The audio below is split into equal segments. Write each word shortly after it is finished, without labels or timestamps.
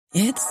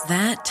It's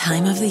that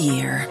time of the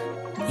year.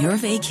 Your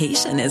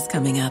vacation is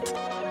coming up.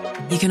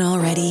 You can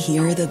already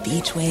hear the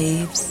beach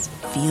waves,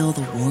 feel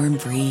the warm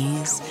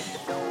breeze,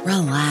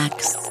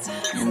 relax,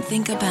 and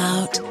think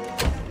about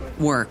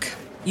work.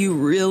 You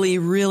really,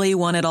 really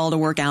want it all to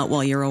work out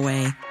while you're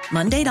away.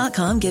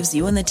 Monday.com gives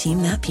you and the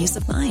team that peace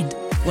of mind.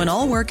 When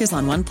all work is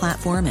on one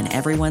platform and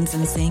everyone's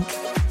in sync,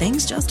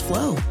 things just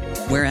flow.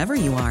 Wherever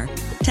you are,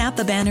 tap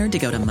the banner to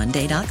go to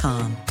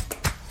Monday.com.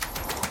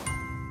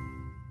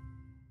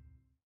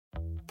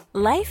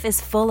 Life is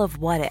full of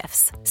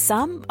what-ifs.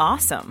 Some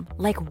awesome,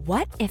 like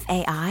what if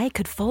AI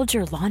could fold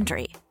your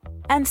laundry?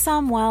 And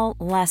some, well,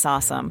 less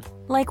awesome,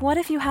 like what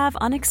if you have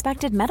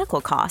unexpected medical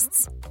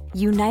costs?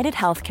 United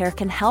Healthcare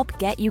can help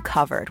get you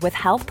covered with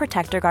Health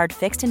Protector Guard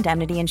fixed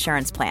indemnity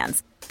insurance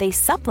plans. They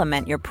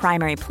supplement your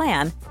primary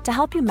plan to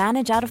help you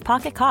manage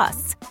out-of-pocket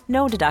costs.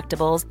 No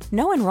deductibles,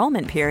 no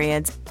enrollment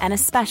periods, and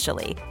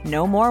especially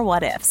no more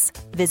what-ifs.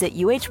 Visit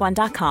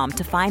uh1.com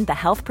to find the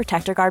Health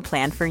Protector Guard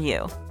plan for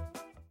you.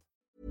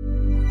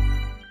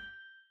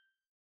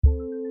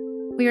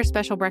 We are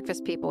special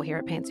breakfast people here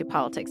at Pantsuit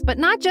Politics, but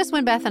not just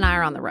when Beth and I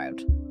are on the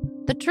road.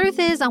 The truth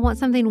is, I want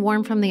something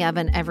warm from the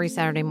oven every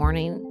Saturday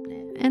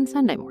morning and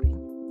Sunday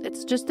morning.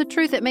 It's just the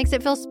truth. It makes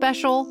it feel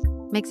special,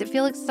 makes it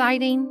feel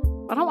exciting.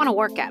 I don't want to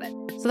work at it.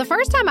 So the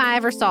first time I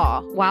ever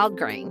saw Wild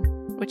Grain,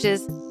 which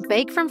is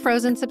bake from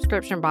frozen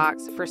subscription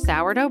box for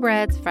sourdough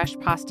breads, fresh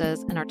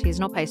pastas, and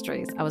artisanal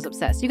pastries, I was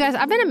obsessed. You guys,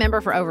 I've been a member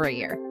for over a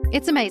year.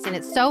 It's amazing.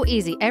 It's so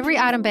easy. Every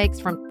item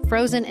bakes from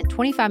frozen in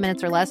 25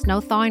 minutes or less,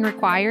 no thawing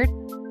required.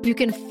 You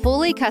can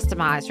fully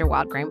customize your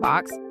Wild Grain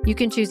box. You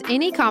can choose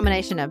any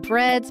combination of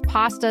breads,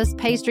 pastas,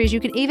 pastries. You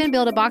can even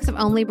build a box of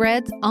only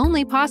breads,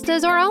 only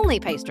pastas, or only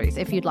pastries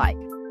if you'd like.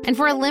 And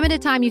for a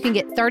limited time, you can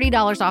get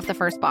 $30 off the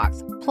first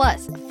box,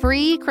 plus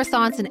free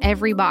croissants in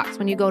every box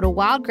when you go to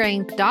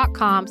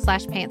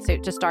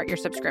wildgrain.com/pantsuit to start your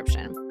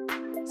subscription.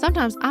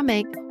 Sometimes I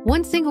make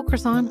one single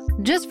croissant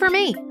just for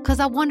me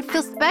because I want to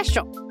feel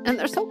special, and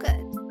they're so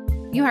good.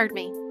 You heard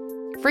me.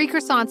 Free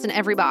croissants in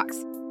every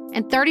box.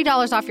 And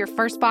 $30 off your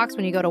first box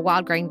when you go to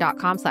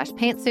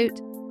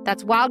wildgrain.com/pantsuit.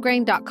 That's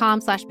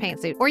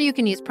wildgrain.com/pantsuit. Or you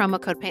can use promo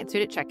code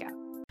pantsuit at checkout.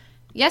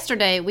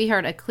 Yesterday, we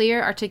heard a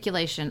clear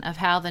articulation of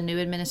how the new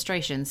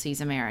administration sees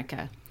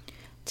America.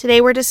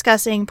 Today, we're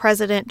discussing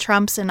President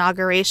Trump's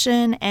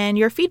inauguration and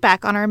your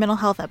feedback on our mental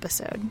health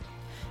episode.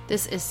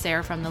 This is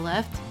Sarah from the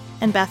left.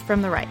 And Beth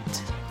from the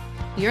right.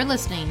 You're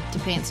listening to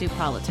Pantsuit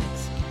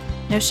Politics.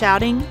 No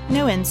shouting,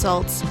 no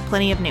insults,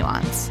 plenty of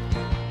nuance.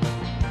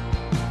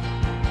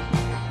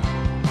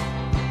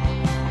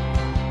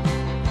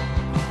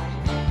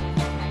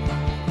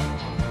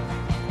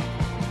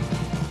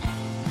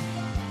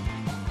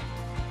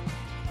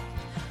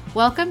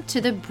 Welcome to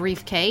The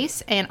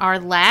Briefcase and our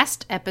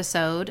last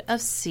episode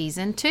of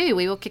Season 2.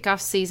 We will kick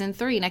off Season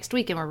 3 next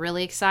week, and we're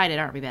really excited,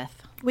 aren't we,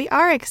 Beth? We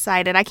are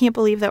excited. I can't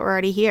believe that we're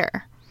already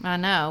here. I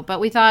know,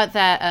 but we thought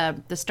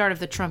that the start of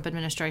the Trump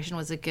administration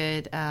was a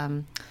good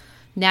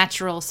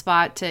natural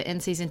spot to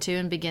end Season 2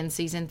 and begin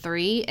Season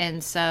 3.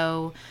 And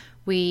so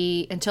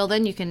until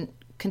then, you can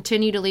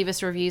continue to leave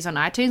us reviews on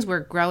iTunes.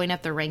 We're growing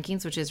up the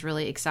rankings, which is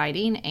really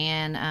exciting.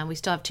 And we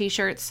still have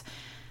T-shirts.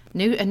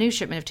 A new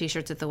shipment of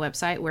T-shirts at the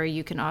website where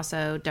you can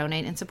also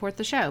donate and support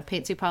the show,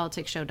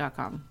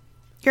 pantsuitpoliticsshow.com.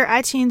 Your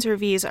iTunes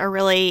reviews are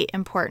really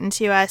important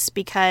to us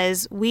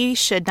because we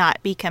should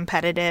not be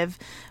competitive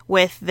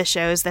with the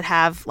shows that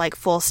have like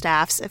full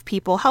staffs of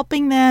people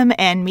helping them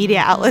and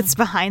media outlets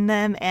behind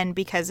them. And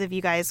because of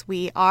you guys,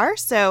 we are.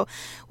 So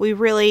we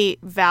really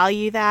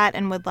value that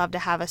and would love to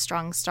have a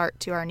strong start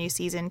to our new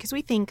season because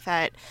we think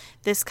that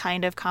this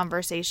kind of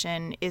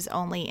conversation is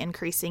only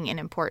increasing in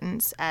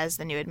importance as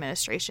the new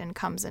administration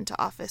comes into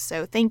office.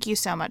 So thank you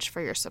so much for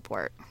your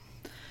support.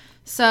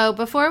 So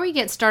before we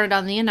get started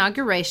on the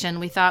inauguration,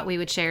 we thought we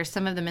would share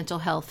some of the mental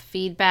health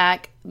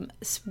feedback.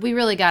 We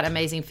really got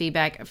amazing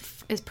feedback,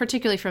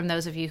 particularly from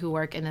those of you who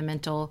work in the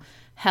mental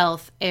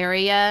health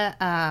area.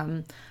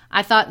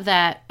 I thought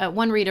that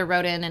one reader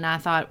wrote in and I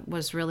thought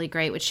was really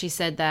great, which she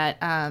said that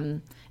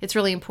it's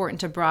really important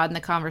to broaden the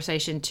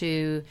conversation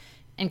to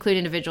include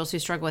individuals who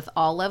struggle with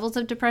all levels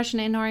of depression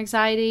and or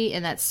anxiety.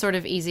 And that's sort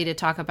of easy to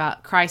talk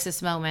about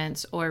crisis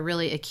moments or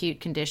really acute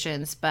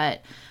conditions,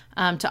 but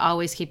to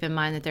always keep in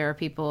mind that there are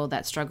people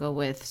that struggle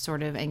with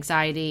sort of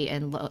anxiety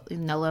and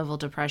low-level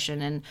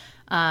depression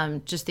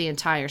and just the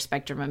entire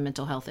spectrum of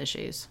mental health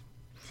issues.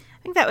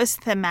 I think that was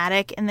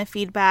thematic in the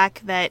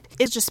feedback that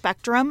it's a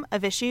spectrum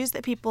of issues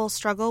that people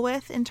struggle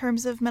with in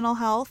terms of mental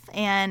health.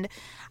 And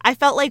I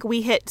felt like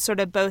we hit sort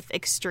of both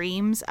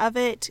extremes of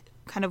it.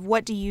 Kind of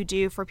what do you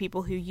do for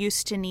people who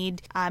used to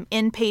need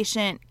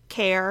inpatient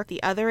care?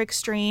 The other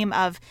extreme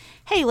of,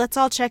 hey, let's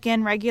all check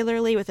in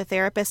regularly with a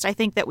therapist. I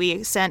think that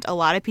we sent a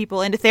lot of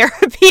people into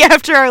therapy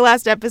after our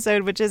last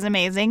episode, which is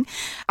amazing.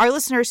 Our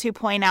listeners who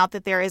point out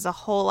that there is a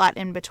whole lot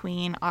in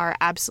between are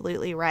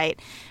absolutely right.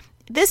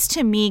 this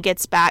to me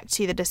gets back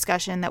to the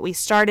discussion that we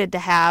started to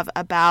have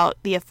about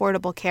the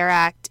Affordable Care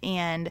Act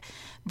and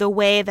the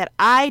way that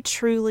I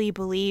truly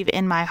believe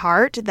in my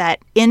heart that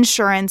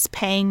insurance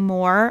paying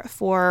more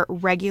for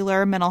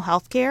regular mental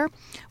health care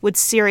would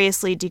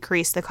seriously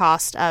decrease the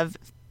cost of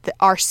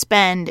our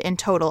spend in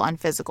total on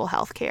physical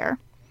health care.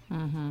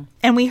 Mm-hmm.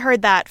 And we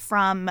heard that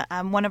from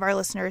one of our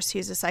listeners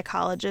who's a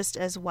psychologist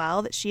as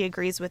well, that she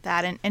agrees with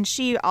that. And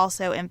she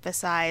also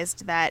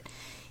emphasized that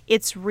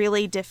it's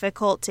really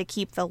difficult to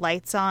keep the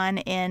lights on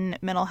in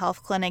mental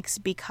health clinics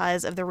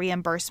because of the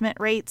reimbursement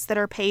rates that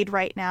are paid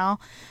right now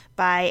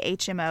by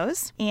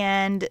HMOs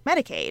and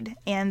Medicaid,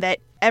 and that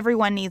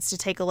everyone needs to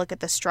take a look at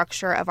the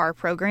structure of our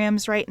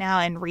programs right now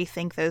and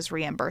rethink those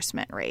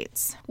reimbursement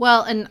rates.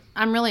 Well, and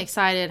I'm really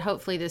excited.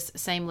 Hopefully this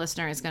same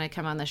listener is going to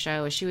come on the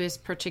show. She was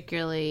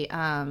particularly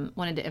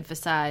wanted to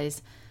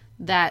emphasize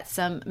that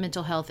some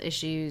mental health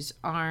issues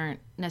aren't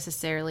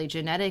necessarily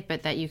genetic,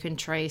 but that you can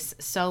trace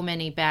so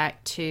many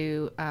back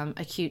to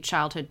acute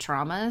childhood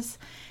traumas.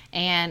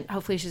 And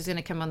hopefully she's going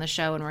to come on the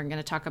show and we're going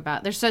to talk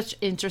about, there's such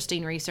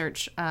interesting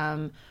research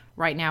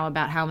right now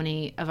about how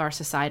many of our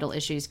societal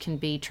issues can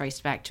be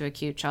traced back to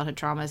acute childhood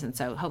traumas. And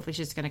so hopefully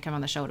she's going to come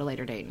on the show at a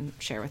later date and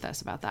share with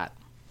us about that.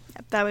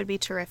 That would be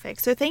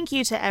terrific. So thank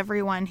you to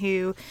everyone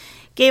who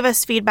gave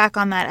us feedback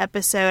on that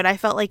episode. I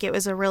felt like it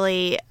was a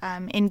really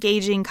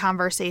engaging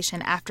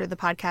conversation after the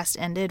podcast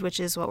ended, which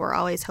is what we're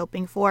always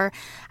hoping for.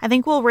 I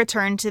think we'll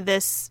return to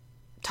this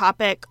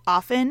topic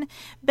often.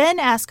 Ben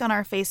asked on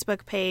our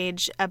Facebook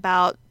page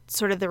about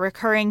sort of the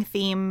recurring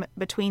theme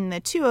between the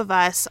two of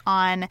us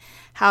on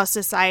how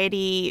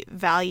society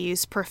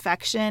values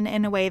perfection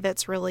in a way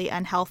that's really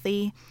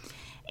unhealthy,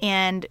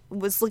 and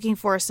was looking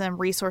for some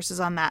resources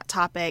on that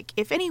topic.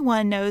 If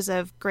anyone knows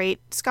of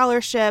great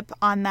scholarship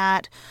on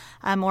that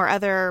or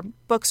other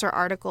books or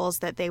articles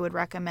that they would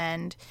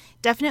recommend,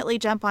 definitely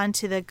jump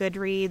onto the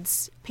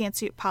Goodreads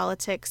Pantsuit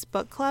Politics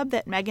book club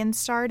that Megan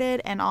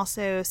started, and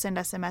also send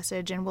us a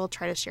message and we'll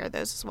try to share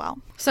those as well.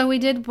 So we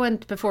did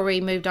want, before we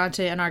moved on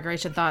to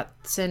inauguration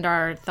thoughts, send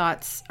our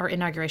thoughts to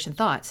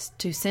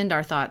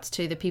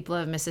the people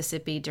of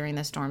Mississippi during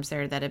the storms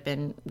there that have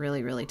been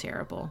really, really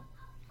terrible.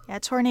 Yeah,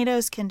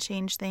 tornadoes can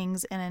change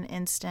things in an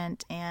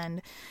instant,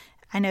 and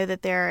I know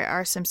that there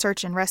are some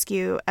search and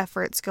rescue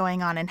efforts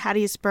going on in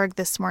Hattiesburg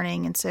this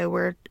morning, and so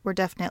we're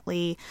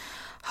definitely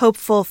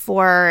hopeful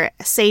for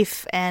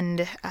safe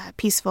and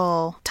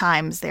peaceful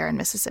times there in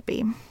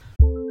Mississippi.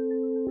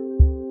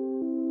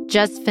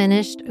 Just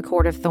finished A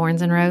Court of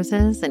Thorns and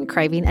Roses and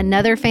craving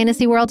another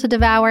fantasy world to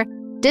devour?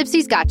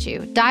 Dipsy's got you.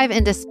 Dive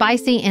into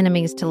spicy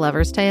enemies to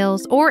lovers'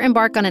 tales or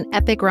embark on an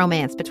epic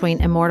romance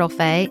between immortal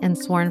fae and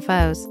sworn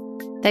foes.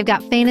 They've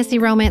got fantasy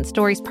romance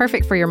stories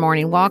perfect for your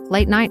morning walk,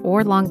 late night,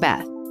 or long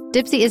bath.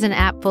 Dipsy is an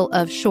app full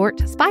of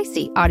short,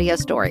 spicy audio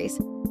stories.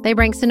 They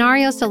bring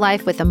scenarios to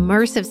life with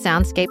immersive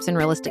soundscapes and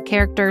realistic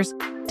characters.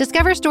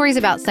 Discover stories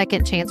about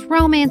second chance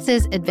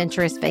romances,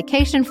 adventurous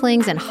vacation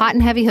flings, and hot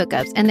and heavy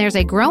hookups. And there's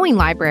a growing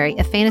library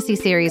of fantasy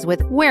series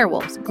with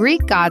werewolves,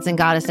 Greek gods and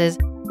goddesses,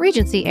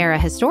 Regency-era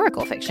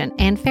historical fiction,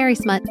 and fairy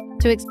smut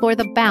to explore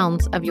the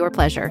bounds of your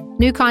pleasure.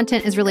 New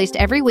content is released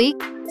every week,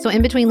 so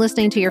in between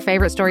listening to your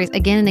favorite stories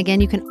again and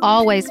again, you can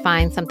always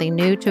find something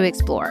new to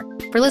explore.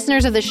 For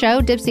listeners of the show,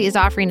 Dipsy is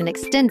offering an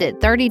extended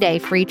 30-day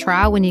free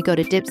trial when you go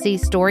to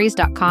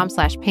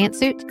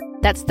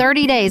dipsystories.com/pantsuit. That's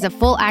 30 days of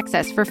full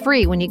access for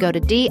free when you go to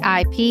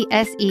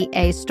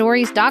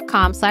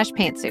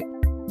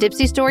dipseastories.com/pantsuit.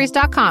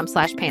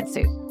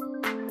 dipsystories.com/pantsuit.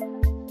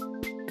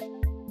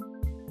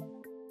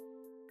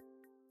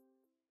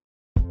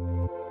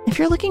 If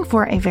you're looking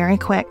for a very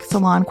quick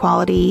salon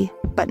quality,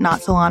 but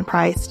not salon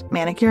priced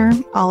manicure,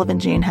 Olive &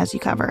 June has you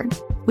covered.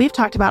 We've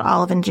talked about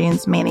Olive &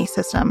 June's Mani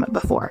system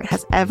before. It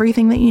has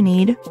everything that you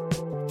need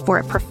for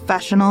a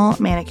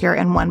professional manicure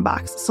in one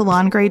box.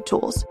 Salon grade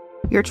tools,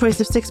 your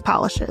choice of 6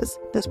 polishes.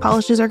 Those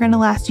polishes are going to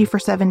last you for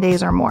 7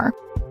 days or more.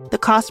 The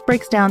cost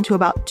breaks down to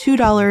about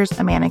 $2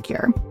 a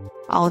manicure.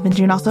 Olive &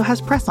 June also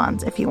has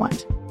press-ons if you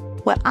want.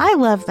 What I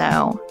love,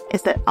 though,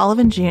 is that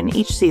Olive & June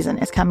each season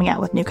is coming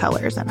out with new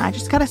colors, and I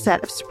just got a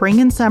set of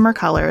spring and summer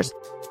colors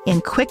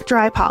in quick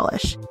dry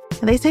polish.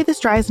 And they say this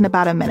dries in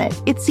about a minute.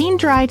 It seemed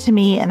dry to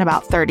me in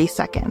about 30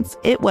 seconds.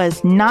 It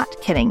was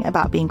not kidding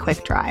about being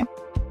quick dry.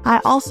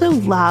 I also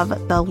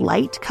love the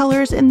light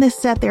colors in this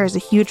set. There is a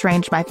huge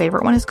range. My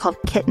favorite one is called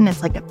Kitten.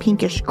 It's like a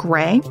pinkish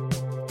gray.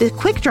 The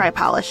quick dry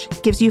polish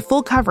gives you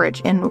full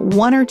coverage in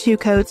 1 or 2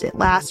 coats. It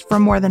lasts for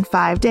more than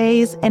 5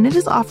 days, and it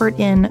is offered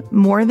in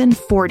more than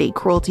 40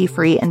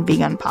 cruelty-free and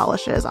vegan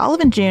polishes.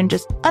 Olive & June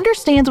just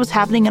understands what's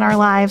happening in our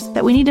lives,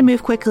 that we need to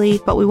move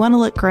quickly, but we want to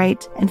look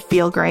great and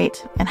feel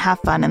great and have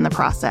fun in the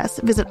process.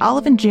 Visit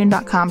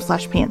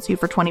oliveandjune.com/pantsuit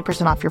for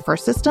 20% off your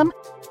first system.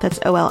 That's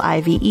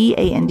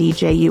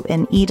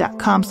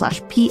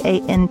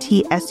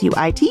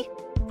oliveandjune.com/pantsuit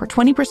for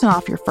 20%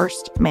 off your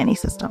first Mani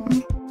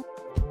system.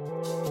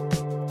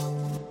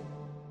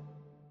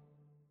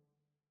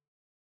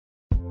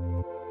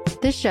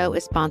 This show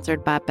is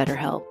sponsored by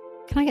BetterHelp.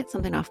 Can I get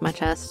something off my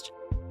chest?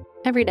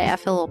 Every day I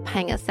feel a little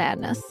pang of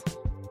sadness.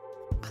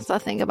 Because I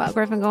think about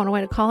Griffin going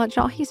away to college,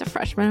 y'all. He's a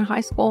freshman in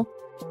high school.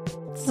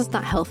 This is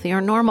not healthy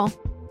or normal.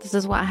 This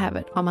is why I have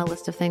it on my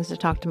list of things to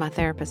talk to my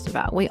therapist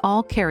about. We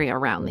all carry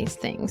around these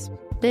things,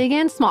 big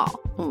and small.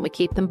 When we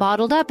keep them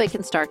bottled up, it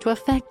can start to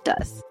affect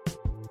us.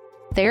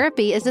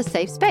 Therapy is a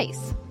safe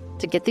space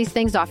to get these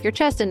things off your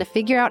chest and to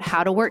figure out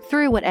how to work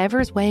through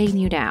whatever's weighing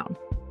you down.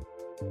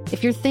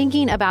 If you're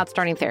thinking about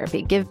starting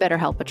therapy, give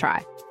BetterHelp a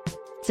try.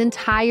 It's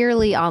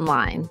entirely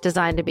online,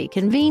 designed to be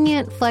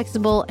convenient,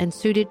 flexible, and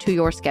suited to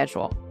your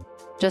schedule.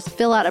 Just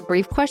fill out a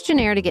brief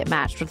questionnaire to get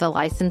matched with a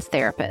licensed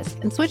therapist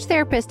and switch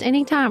therapists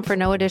anytime for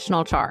no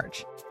additional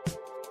charge.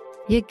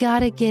 You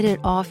gotta get it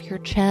off your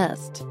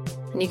chest.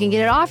 And you can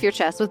get it off your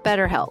chest with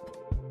BetterHelp.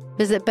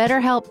 Visit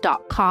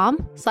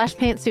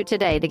betterhelp.com/pantsuit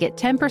today to get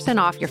 10%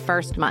 off your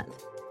first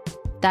month.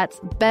 That's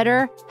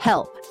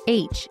BetterHelp,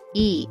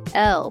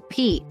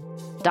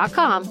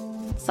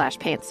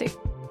 HELP.com/pantsuit.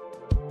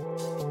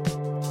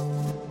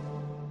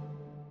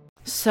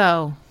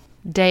 So,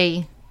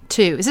 day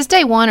 2. Is this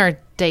day 1 or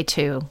day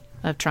 2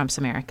 of Trump's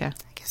America?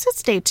 I guess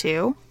it's day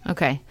 2.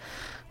 Okay.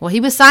 Well, he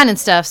was signing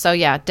stuff, so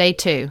yeah, day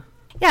 2.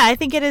 Yeah, I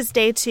think it is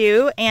day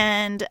 2,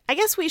 and I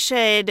guess we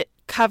should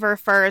cover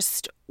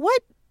first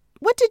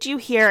what did you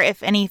hear,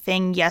 if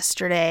anything,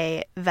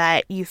 yesterday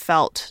that you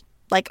felt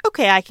like,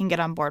 okay, I can get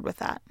on board with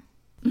that?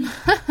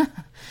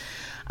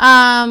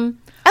 I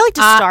like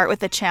to start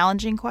with a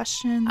challenging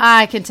question.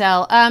 I can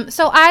tell.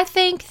 So I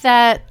think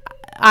that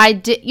I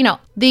did,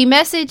 the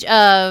message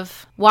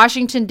of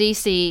Washington,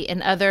 D.C.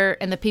 and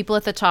the people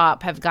at the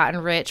top have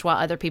gotten rich while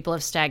other people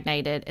have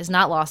stagnated is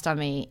not lost on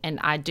me. And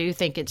I do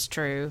think it's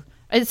true.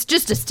 It's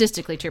just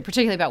statistically true,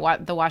 particularly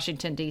about the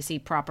Washington, D.C.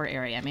 proper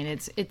area. I mean,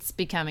 it's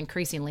become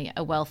increasingly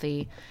a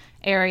wealthy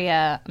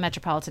area,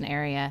 metropolitan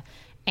area,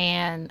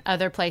 and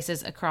other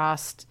places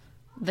across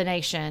the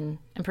nation,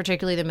 and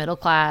particularly the middle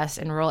class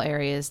and rural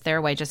areas,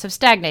 their wages have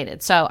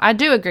stagnated. So I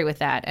do agree with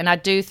that. And I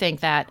do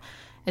think that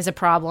is a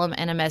problem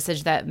and a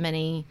message that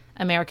many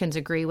Americans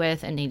agree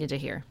with and needed to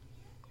hear.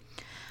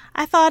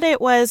 I thought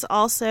it was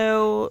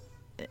also,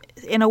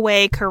 in a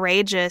way,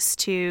 courageous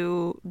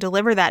to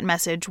deliver that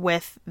message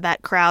with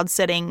that crowd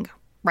sitting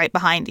right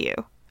behind you.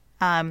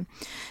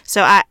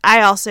 So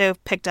I also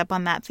picked up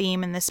on that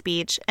theme in the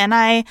speech, and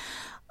I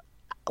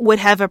would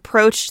have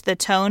approached the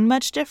tone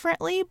much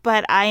differently,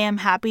 but I am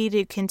happy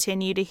to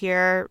continue to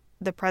hear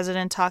the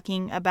president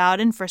talking about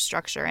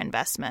infrastructure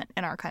investment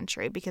in our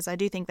country, because I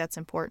do think that's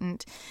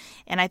important,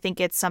 and I think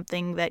it's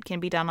something that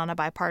can be done on a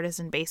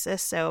bipartisan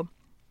basis. So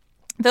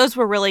those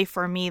were really,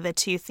 for me, the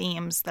two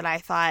themes that I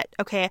thought,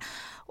 okay,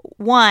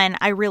 one,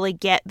 I really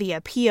get the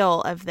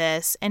appeal of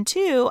this, and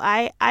two,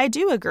 I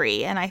do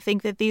agree, and I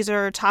think that these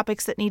are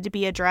topics that need to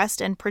be addressed,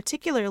 and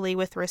particularly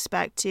with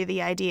respect to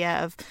the idea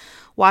of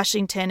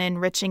Washington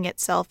enriching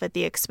itself at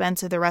the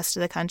expense of the rest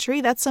of the country.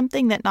 That's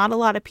something that not a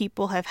lot of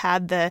people have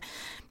had the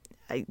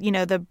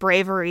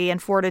bravery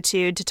and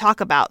fortitude to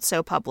talk about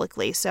so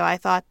publicly. So I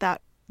thought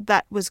that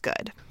was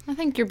good. I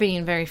think you're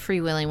being very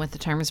freewheeling with the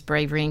terms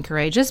bravery and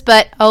courageous,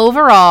 but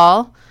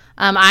overall,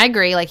 I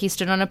agree. Like, he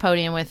stood on a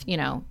podium with,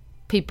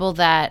 people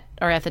that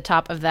are at the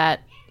top of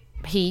that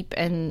heap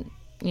and,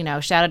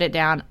 shouted it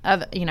down.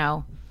 I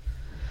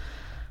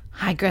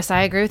guess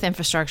I agree with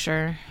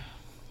infrastructure.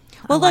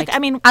 Well,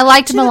 I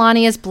liked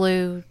Melania's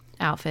blue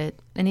outfit.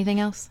 Anything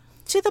else?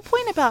 To the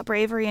point about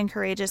bravery and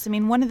courageous,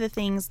 one of the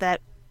things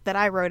that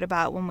I wrote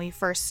about when we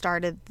first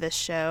started this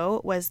show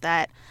was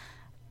that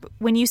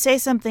when you say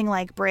something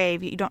like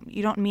brave, you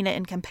don't mean it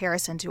in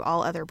comparison to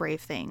all other brave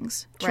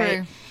things,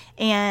 right?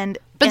 True.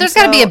 But there's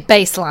got to be a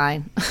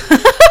baseline.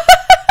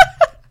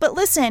 But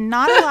listen,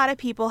 not a lot of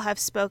people have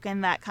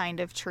spoken that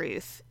kind of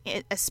truth,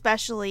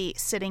 especially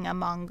sitting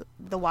among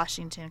the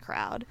Washington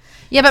crowd.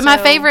 Yeah, but my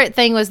favorite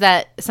thing was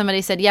that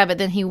somebody said, yeah, but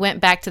then he went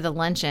back to the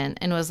luncheon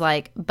and was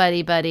like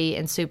buddy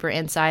and super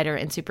insider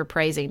and super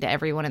praising to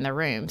everyone in the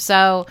room.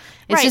 So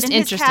it's just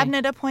interesting. His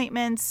cabinet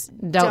appointments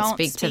don't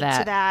speak to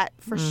that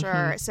for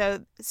sure.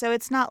 So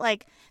it's not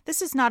like,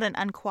 this is not an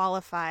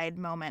unqualified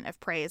moment of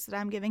praise that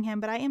I'm giving him,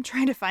 but I am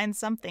trying to find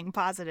something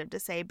positive to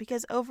say,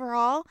 because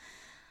overall,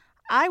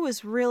 I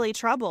was really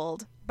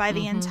troubled by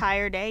the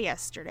entire day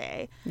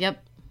yesterday.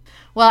 Yep.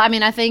 Well,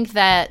 I think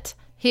that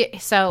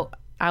so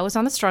I was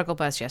on the struggle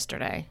bus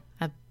yesterday.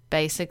 I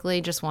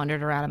basically just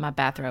wandered around in my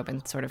bathrobe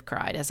and sort of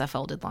cried as I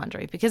folded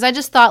laundry, because I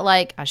just thought,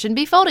 I shouldn't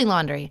be folding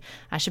laundry.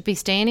 I should be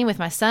standing with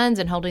my sons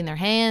and holding their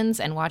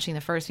hands and watching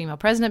the first female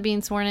president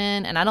being sworn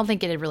in. And I don't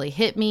think it had really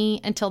hit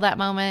me until that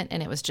moment.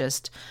 And it was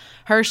just,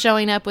 her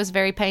showing up was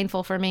very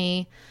painful for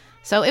me.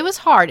 So it was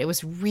hard. It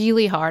was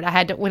really hard.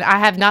 When I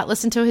have not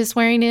listened to his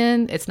swearing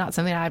in, it's not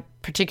something I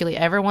particularly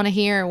ever want to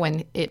hear.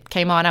 When it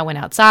came on, I went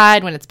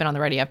outside. When it's been on the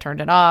radio, I've turned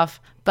it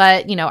off.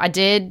 But, I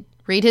did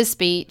read his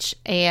speech,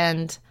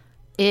 and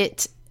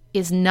it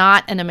is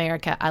not an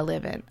America I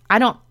live in. I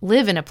don't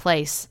live in a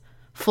place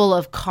full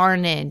of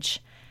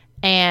carnage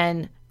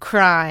and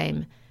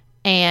crime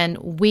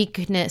and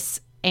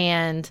weakness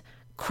and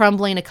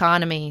crumbling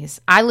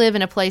economies. I live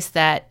in a place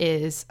that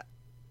is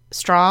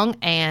strong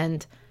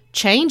and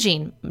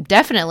changing,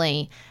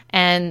 definitely,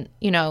 and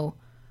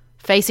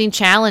facing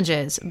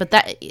challenges. But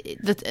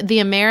the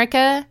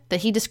America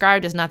that he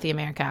described is not the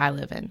America I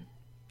live in.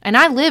 And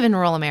I live in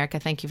rural America,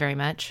 thank you very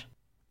much.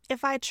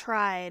 If I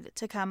tried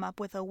to come up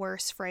with a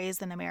worse phrase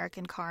than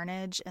American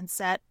carnage and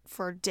sat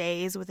for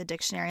days with a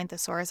dictionary and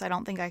thesaurus, I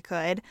don't think I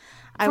could.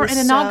 I was an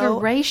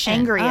inauguration. So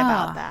angry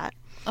about that.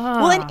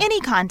 Well, in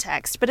any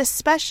context, but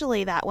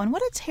especially that one.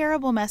 What a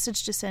terrible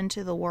message to send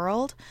to the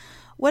world.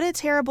 What a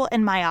terrible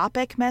and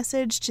myopic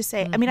message to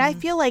say. I mean, I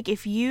feel like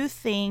if you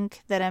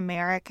think that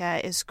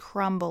America is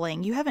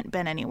crumbling, you haven't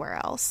been anywhere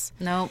else.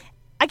 No.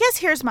 I guess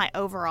here's my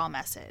overall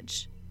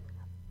message.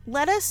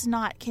 Let us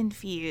not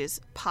confuse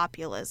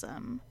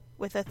populism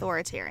with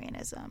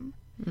authoritarianism.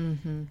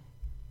 Mm-hmm.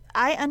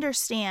 I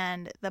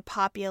understand the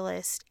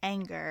populist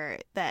anger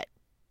that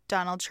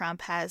Donald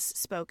Trump has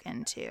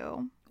spoken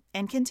to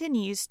and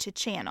continues to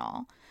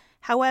channel.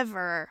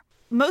 However,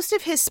 most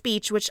of his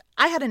speech, which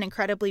I had an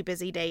incredibly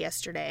busy day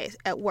yesterday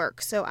at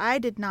work, so I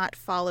did not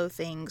follow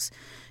things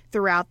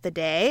throughout the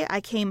day.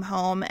 I came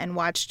home and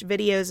watched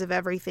videos of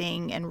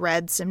everything and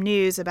read some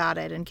news about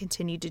it and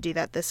continued to do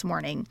that this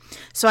morning.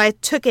 So I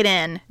took it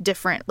in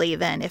differently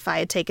than if I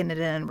had taken it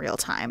in real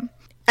time.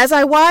 As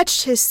I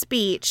watched his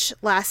speech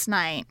last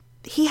night,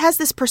 he has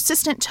this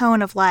persistent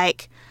tone of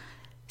like,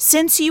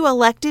 since you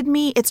elected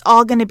me, it's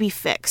all going to be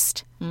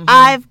fixed. Mm-hmm.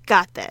 I've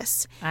got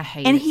this. I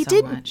hate and it he so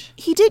didn't, much.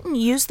 He didn't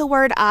use the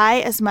word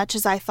I as much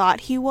as I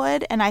thought he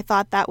would, and I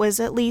thought that was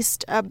at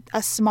least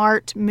a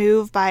smart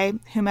move by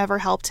whomever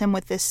helped him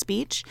with this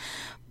speech.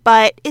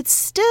 But it's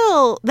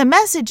still, the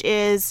message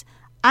is,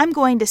 I'm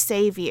going to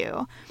save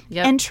you.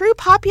 Yep. And true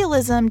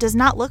populism does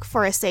not look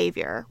for a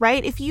savior,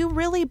 right? If you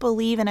really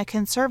believe in a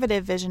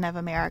conservative vision of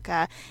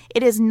America,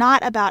 it is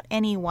not about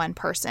any one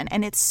person,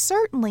 and it's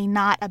certainly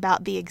not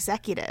about the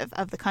executive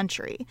of the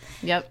country.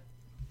 Yep.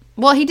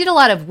 Well, he did a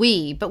lot of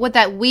we, but what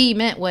that we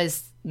meant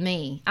was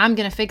me. I'm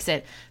going to fix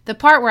it. The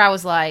part where I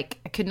was like,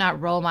 I could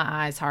not roll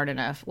my eyes hard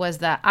enough was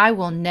that I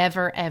will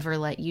never, ever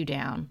let you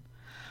down.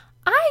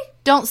 I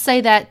don't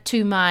say that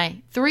to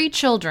my 3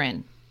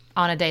 children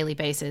on a daily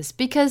basis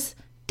because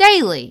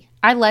daily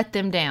I let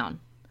them down.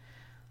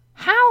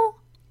 How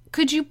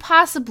could you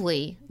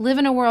possibly live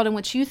in a world in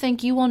which you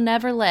think you will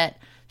never let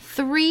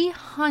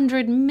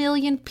 300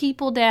 million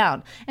people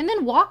down and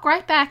then walk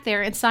right back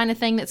there and sign a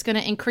thing that's going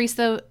to increase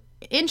the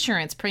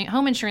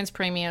home insurance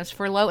premiums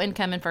for low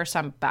income and first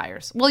time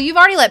buyers? Well, you've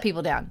already let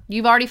people down.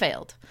 You've already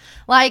failed.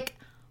 Like,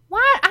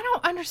 why? I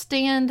don't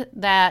understand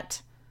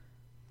that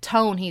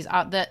tone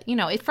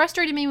it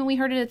frustrated me when we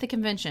heard it at the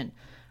convention.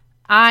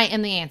 I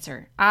am the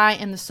answer. I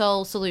am the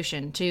sole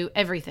solution to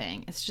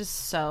everything. It's just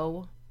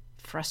so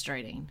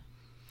frustrating.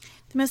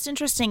 The most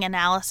interesting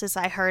analysis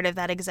I heard of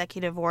that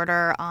executive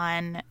order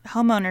on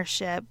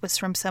homeownership was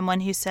from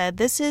someone who said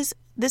this is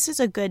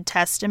a good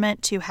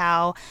testament to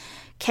how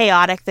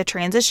chaotic the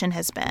transition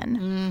has been.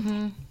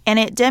 Mm-hmm. And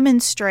it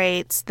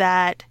demonstrates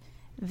that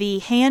the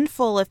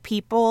handful of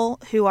people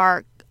who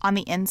are on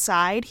the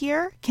inside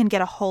here can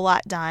get a whole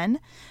lot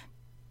done.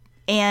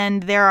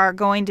 And there are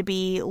going to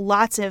be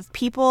lots of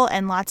people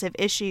and lots of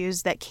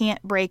issues that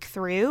can't break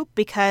through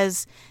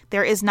because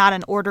there is not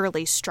an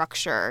orderly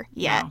structure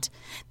yet.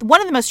 No.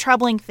 One of the most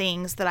troubling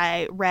things that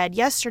I read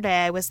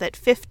yesterday was that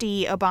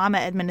 50 Obama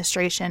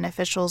administration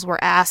officials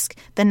were asked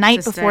the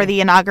night before the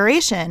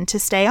inauguration to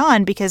stay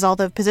on because all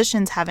the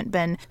positions haven't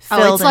been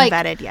filled and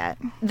vetted yet.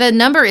 The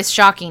number is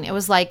shocking. It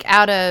was like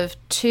out of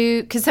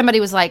 2, because somebody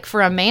was like,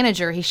 for a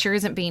manager, he sure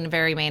isn't being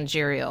very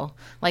managerial.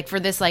 Like for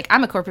this, like,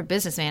 I'm a corporate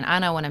businessman. I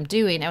know what I'm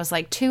doing. It was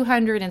like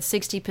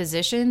 260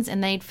 positions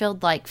and they'd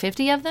filled like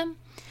 50 of them.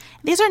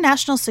 These are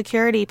national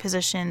security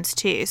positions,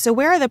 too. So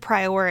where are the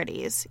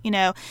priorities?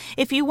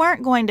 If you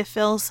weren't going to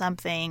fill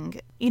something,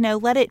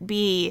 let it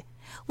be.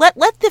 Let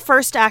the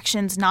first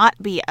actions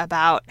not be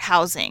about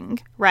housing,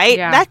 right?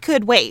 Yeah. That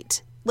could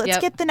wait. Let's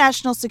get the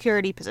national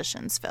security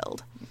positions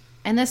filled.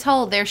 And this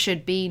whole there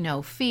should be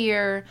no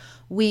fear.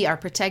 We are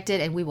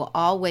protected and we will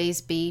always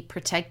be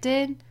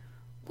protected.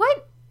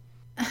 What?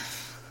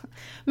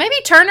 Maybe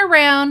turn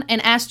around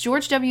and ask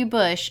George W.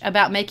 Bush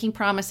about making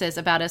promises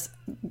about us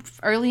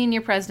early in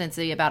your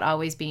presidency about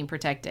always being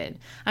protected.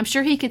 I'm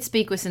sure he could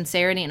speak with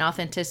sincerity and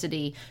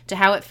authenticity to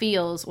how it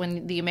feels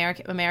when the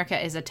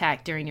America is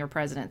attacked during your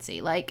presidency.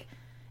 Like,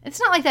 it's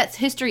not like that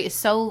history is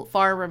so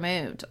far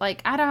removed.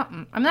 Like,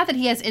 I'm not that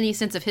he has any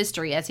sense of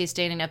history as he's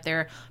standing up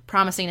there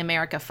promising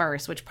America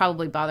first, which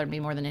probably bothered me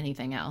more than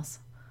anything else.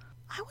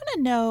 I want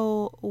to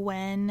know,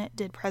 when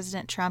did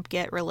President Trump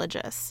get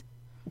religious?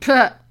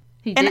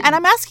 And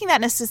I'm asking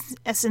that in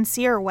a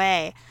sincere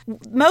way.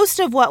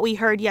 Most of what we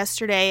heard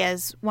yesterday,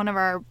 as one of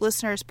our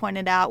listeners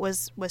pointed out,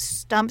 was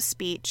stump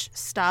speech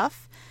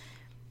stuff.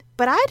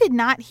 But I did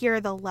not hear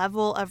the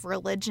level of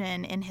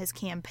religion in his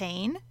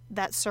campaign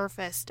that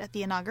surfaced at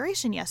the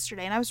inauguration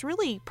yesterday, and I was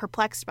really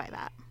perplexed by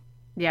that.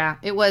 Yeah,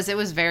 it was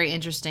very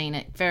interesting.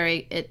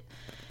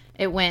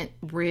 It went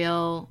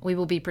real. We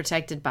will be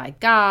protected by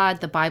God.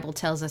 The Bible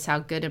tells us how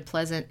good and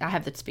pleasant. I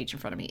have the speech in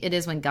front of me. It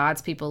is when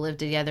God's people live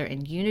together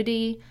in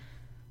unity.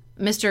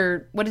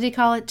 What did he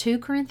call it? 2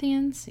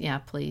 Corinthians? Yeah,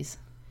 please.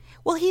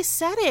 Well, he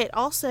said it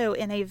also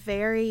in a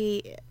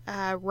very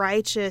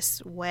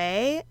righteous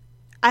way.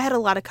 I had a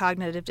lot of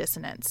cognitive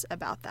dissonance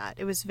about that.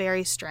 It was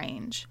very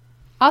strange.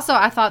 Also,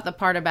 I thought the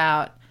part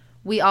about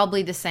we all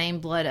bleed the same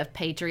blood of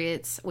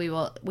patriots. We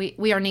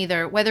are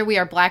neither, whether we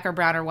are black or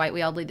brown or white,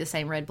 we all bleed the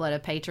same red blood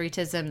of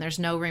patriotism. There's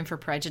no room for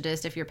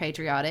prejudice if you're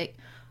patriotic.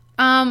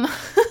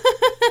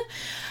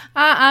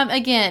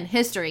 Again,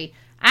 history.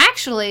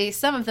 Actually,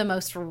 some of the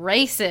most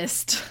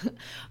racist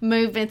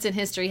movements in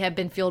history have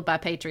been fueled by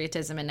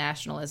patriotism and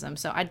nationalism.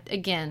 So,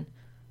 again,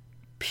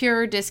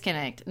 pure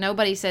disconnect.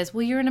 Nobody says,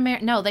 well, you're an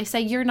American. No, they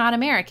say you're not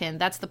American.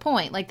 That's the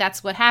point. Like,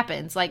 that's what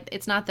happens. Like,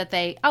 it's not that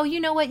they, oh, you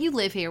know what? You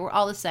live here. We're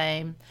all the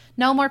same.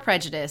 No more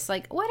prejudice.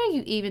 Like, what are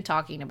you even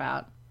talking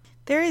about?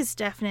 There is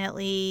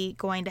definitely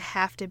going to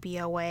have to be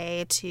a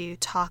way to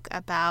talk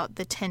about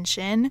the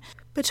tension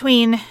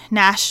between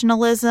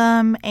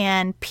nationalism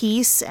and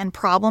peace and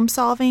problem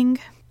solving.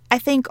 I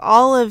think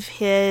all of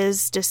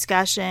his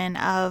discussion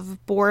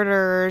of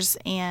borders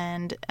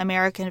and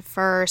American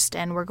first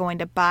and we're going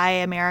to buy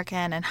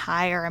American and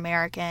hire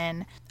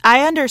American,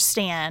 I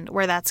understand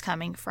where that's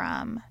coming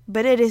from,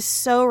 but it is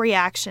so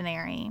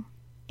reactionary.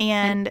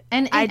 And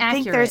I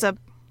think there's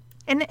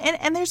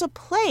a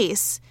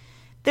place.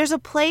 There's a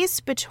place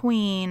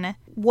between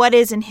what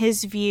is, in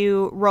his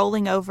view,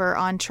 rolling over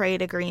on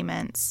trade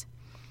agreements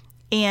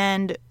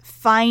and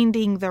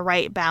finding the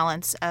right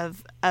balance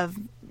of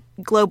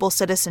global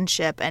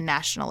citizenship and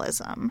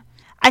nationalism.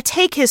 I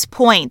take his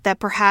point that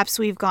perhaps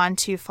we've gone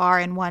too far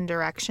in one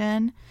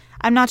direction.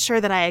 I'm not sure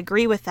that I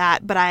agree with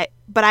that, but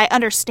I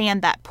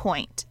understand that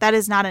point. That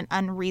is not an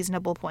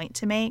unreasonable point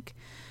to make.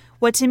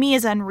 What to me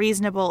is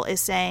unreasonable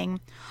is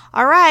saying,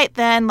 all right,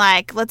 then,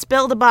 like, let's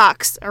build a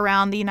box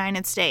around the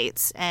United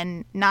States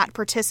and not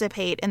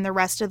participate in the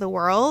rest of the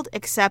world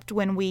except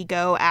when we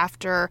go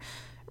after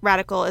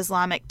radical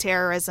Islamic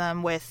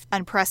terrorism with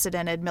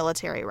unprecedented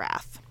military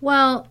wrath.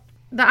 Well,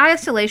 the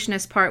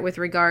isolationist part with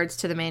regards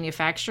to the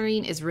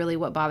manufacturing is really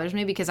what bothers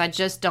me because I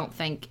just don't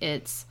think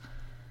it's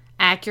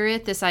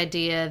accurate, this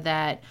idea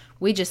that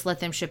we just let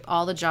them ship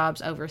all the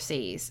jobs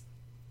overseas.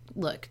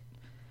 Look,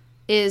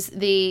 is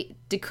the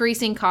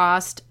decreasing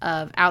cost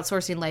of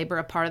outsourcing labor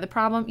a part of the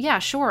problem? Yeah,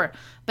 sure.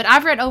 But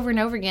I've read over and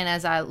over again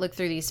as I look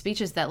through these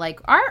speeches that,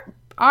 like,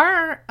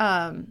 our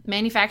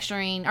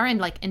manufacturing, our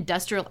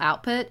industrial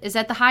output is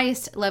at the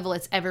highest level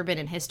it's ever been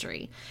in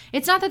history.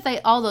 It's not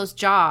that all those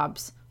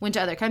jobs went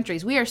to other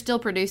countries. We are still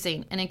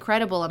producing an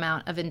incredible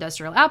amount of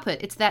industrial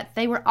output. It's that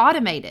they were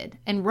automated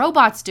and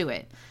robots do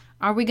it.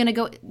 Are we going to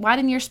go, why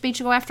didn't your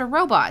speech go after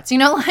robots?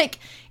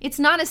 It's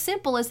not as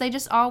simple as they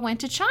just all went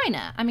to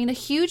China. I mean, a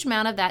huge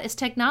amount of that is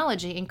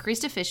technology,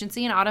 increased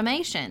efficiency, and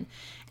automation.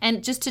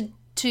 And just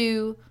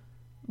to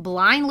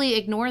blindly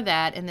ignore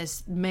that in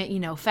this,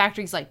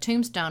 factories like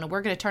Tombstone, and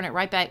we're going to turn it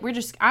right back.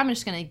 I'm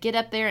just going to get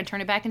up there and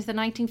turn it back into the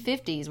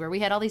 1950s where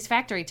we had all these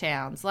factory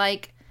towns.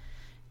 Like,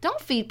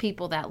 don't feed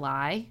people that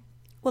lie.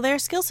 Well, there are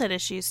skill set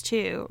issues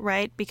too,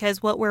 right?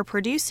 Because what we're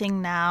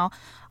producing now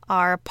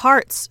are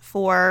parts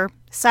for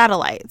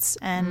satellites,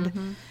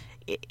 and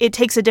it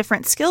takes a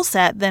different skill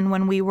set than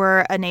when we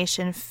were a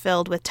nation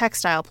filled with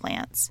textile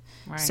plants.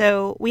 Right.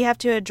 So we have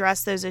to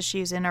address those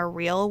issues in a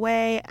real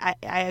way.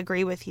 I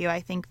agree with you.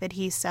 I think that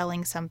he's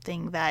selling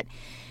something that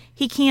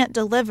he can't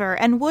deliver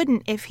and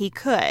wouldn't if he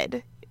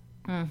could.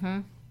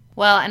 Mm-hmm.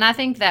 Well, and I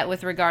think that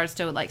with regards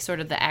to, like, sort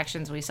of the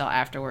actions we saw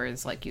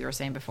afterwards, like you were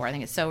saying before, I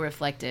think it's so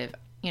reflective.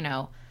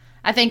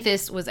 I think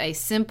this was a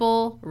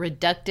simple,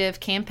 reductive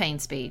campaign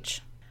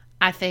speech.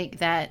 I think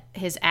that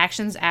his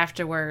actions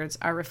afterwards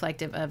are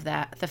reflective of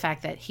the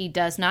fact that he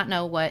does not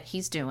know what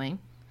he's doing,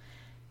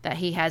 that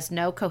he has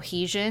no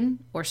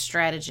cohesion or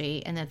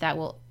strategy, and that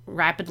will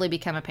rapidly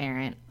become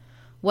apparent.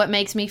 What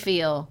makes me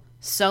feel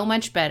so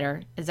much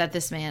better is that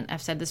this man,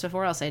 I've said this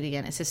before, I'll say it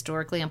again, is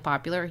historically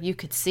unpopular. You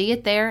could see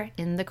it there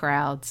in the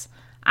crowds.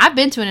 I've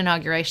been to an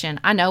inauguration.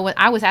 I know what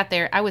I was at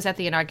there. I was at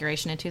the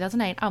inauguration in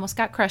 2008. I almost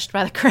got crushed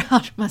by the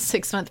crowd, my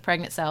 6-month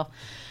pregnant self.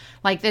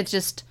 Like, that's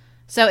just,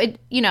 so it,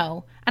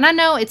 and I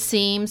know it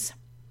seems,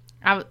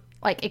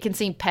 it can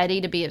seem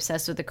petty to be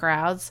obsessed with the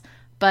crowds,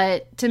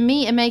 but to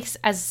me, it makes,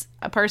 as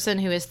a person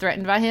who is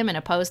threatened by him and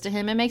opposed to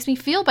him, it makes me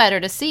feel better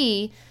to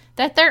see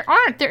that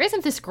there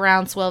isn't this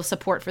groundswell of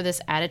support for this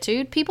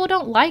attitude. People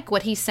don't like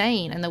what he's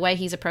saying and the way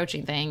he's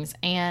approaching things,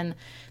 and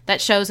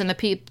that shows in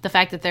the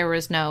fact that there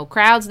was no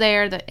crowds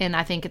there, and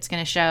I think it's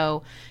going to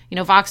show,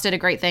 Vox did a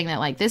great thing that,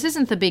 like, this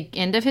isn't the big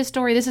end of his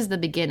story, this is the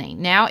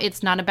beginning. Now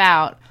it's not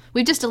about,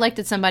 we've just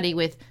elected somebody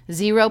with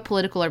zero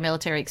political or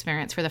military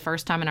experience for the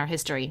first time in our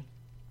history,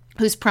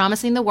 who's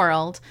promising the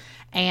world,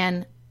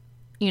 and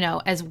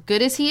as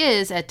good as he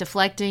is at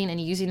deflecting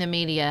and using the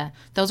media,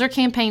 those are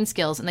campaign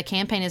skills, and the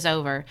campaign is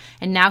over.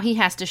 And now he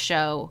has to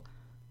show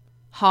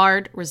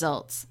hard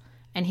results.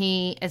 And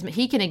he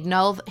can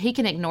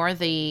ignore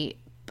the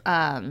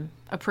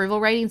approval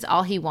ratings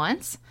all he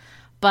wants,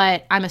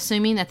 but I'm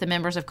assuming that the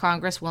members of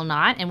Congress will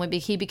not. And when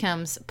he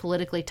becomes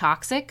politically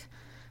toxic,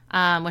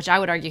 which I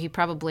would argue he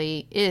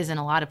probably is in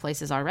a lot of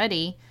places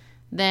already,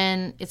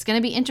 then it's going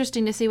to be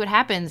interesting to see what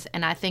happens.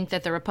 And I think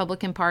that the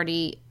Republican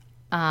Party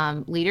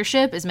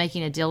leadership is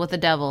making a deal with the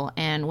devil.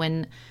 And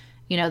when,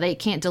 they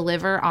can't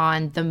deliver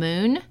on the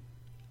moon,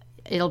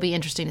 it'll be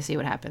interesting to see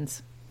what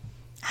happens.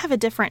 I have a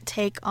different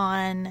take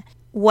on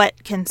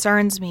what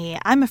concerns me.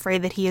 I'm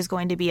afraid that he is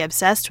going to be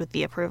obsessed with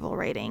the approval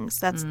ratings.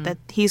 That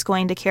he's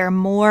going to care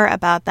more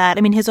about that.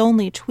 I mean, his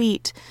only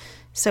tweet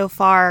so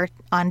far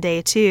on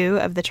day 2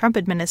 of the Trump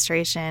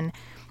administration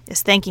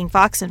is thanking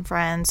Fox and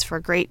Friends for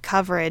great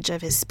coverage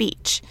of his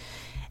speech.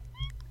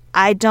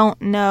 I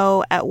don't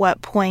know at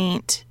what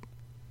point,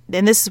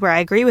 and this is where I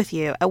agree with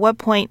you, at what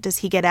point does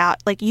he get out?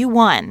 Like, you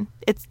won.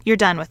 You're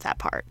done with that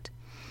part.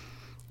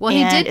 Well,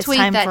 he did tweet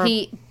that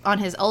he, on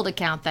his old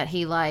account, that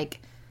he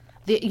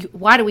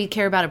why do we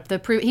care about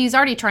he's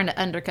already trying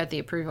to undercut the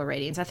approval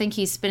ratings. I think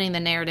he's spinning the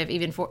narrative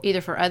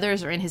either for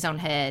others or in his own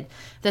head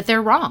that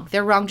they're wrong.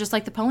 They're wrong just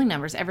like the polling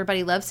numbers.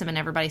 Everybody loves him and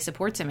everybody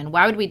supports him. And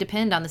why would we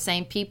depend on the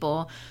same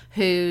people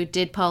who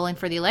did polling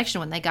for the election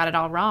when they got it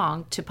all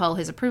wrong to poll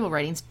his approval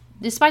ratings,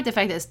 despite the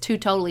fact that it's two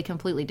totally,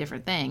 completely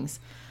different things.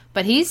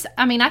 But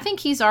I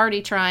think he's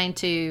already trying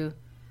to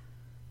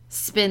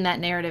spin that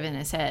narrative in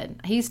his head.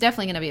 He's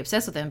definitely going to be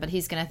obsessed with them, but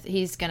he's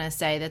gonna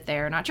say that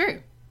they're not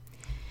true.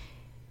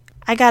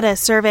 I got a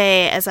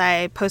survey, as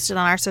I posted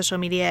on our social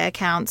media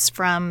accounts,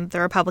 from the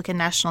Republican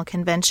National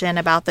Convention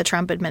about the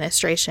Trump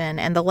administration.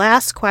 And the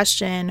last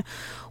question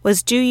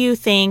was, do you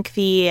think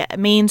the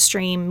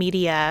mainstream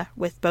media,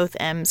 with both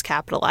M's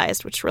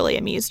capitalized, which really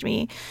amused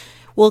me,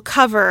 will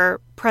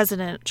cover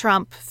President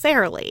Trump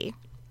fairly?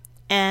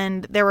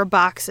 And there were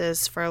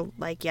boxes for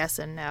yes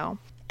and no.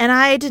 And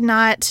I did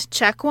not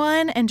check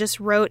one and just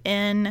wrote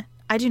in,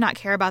 I do not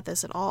care about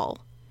this at all.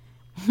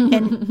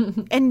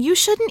 And you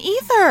shouldn't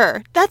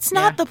either. That's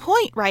not the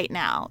point right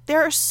now.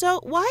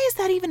 Why is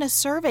that even a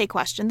survey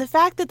question? The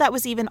fact that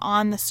was even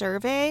on the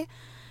survey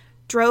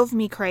drove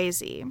me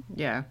crazy.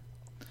 Yeah.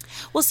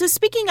 Well, so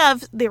speaking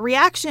of the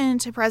reaction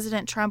to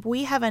President Trump,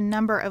 we have a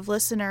number of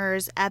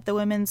listeners at the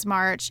Women's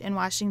March in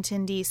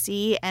Washington,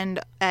 D.C., and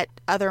at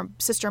other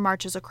sister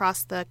marches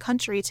across the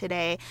country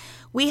today.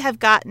 We have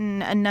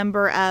gotten a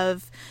number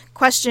of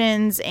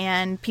questions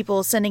and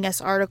people sending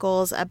us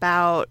articles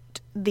about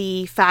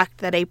the fact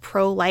that a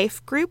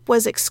pro-life group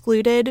was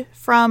excluded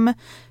from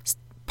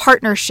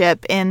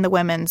partnership in the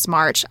Women's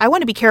March. I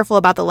want to be careful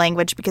about the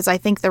language because I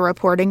think the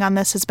reporting on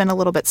this has been a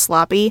little bit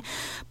sloppy,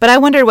 but I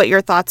wondered what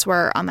your thoughts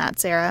were on that,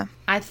 Sarah.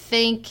 I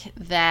think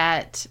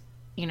that,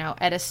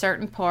 at a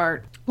certain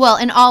part, well,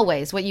 in all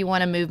ways, what you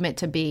want a movement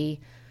to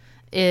be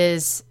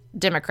is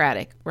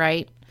democratic,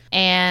 right?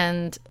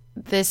 And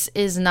this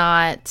is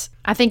not,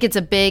 I think it's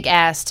a big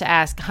ask to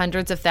ask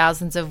hundreds of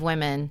thousands of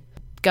women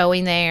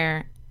going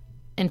there,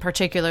 in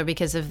particular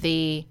because of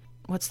the,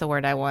 what's the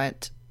word I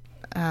want?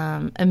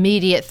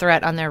 Immediate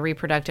threat on their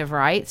reproductive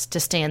rights, to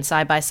stand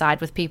side by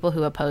side with people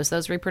who oppose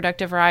those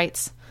reproductive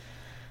rights.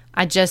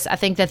 I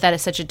think that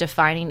is such a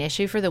defining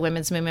issue for the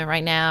women's movement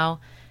right now,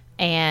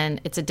 and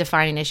it's a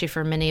defining issue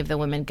for many of the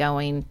women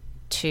going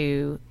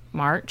to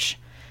march.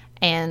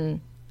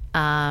 And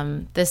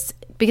this,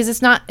 because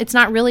it's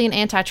not really an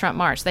anti-Trump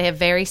march. They have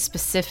very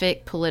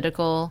specific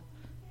political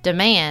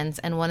demands,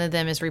 and one of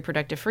them is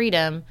reproductive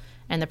freedom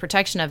and the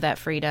protection of that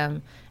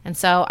freedom. And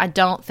so I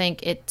don't think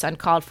it's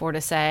uncalled for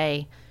to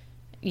say,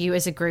 you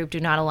as a group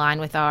do not align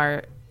with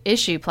our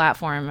issue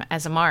platform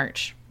as a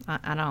march.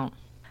 I don't.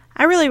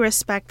 I really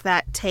respect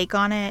that take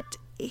on it.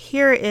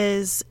 Here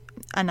is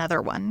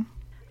another one.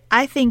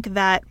 I think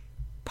that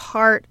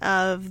part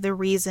of the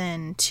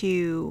reason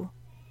to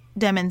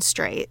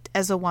demonstrate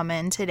as a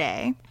woman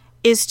today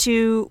is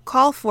to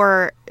call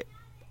for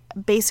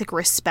basic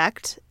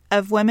respect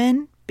of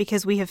women,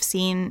 because we have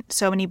seen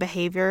so many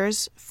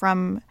behaviors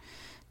from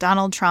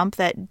Donald Trump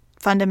that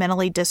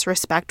fundamentally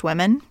disrespect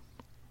women.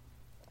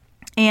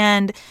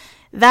 And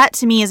that,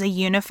 to me, is a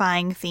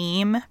unifying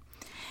theme.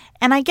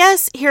 And I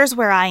guess here's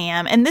where I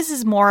am, and this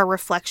is more a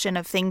reflection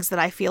of things that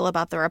I feel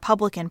about the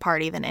Republican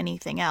Party than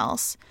anything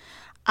else.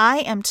 I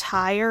am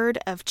tired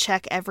of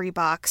check every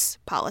box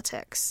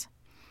politics.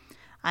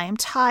 I am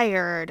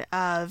tired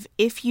of,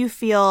 if you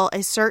feel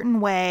a certain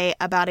way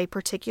about a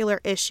particular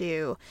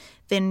issue,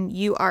 then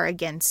you are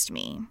against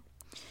me.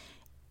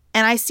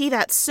 And I see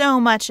that so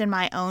much in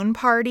my own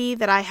party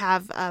that I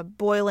have a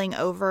boiling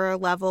over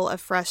level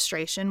of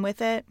frustration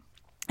with it.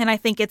 And I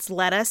think it's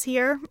led us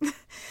here.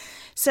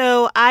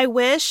 So I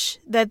wish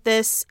that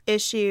this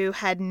issue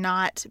had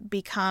not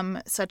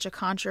become such a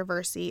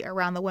controversy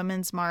around the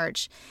Women's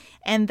March,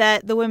 and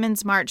that the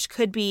Women's March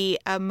could be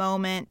a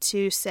moment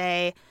to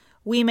say,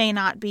 we may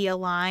not be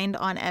aligned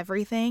on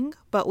everything,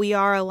 but we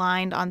are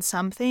aligned on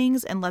some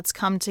things, and let's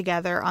come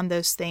together on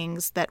those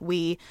things that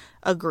we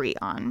agree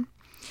on.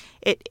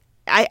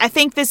 I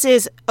think this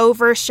is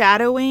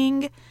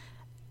overshadowing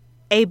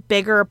a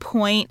bigger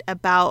point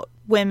about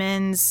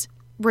women's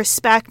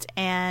respect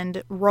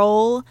and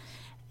role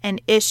and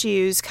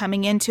issues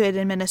coming into an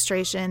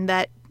administration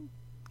that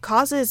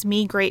causes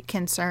me great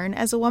concern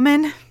as a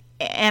woman,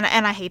 and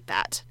I hate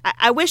that.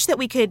 I wish that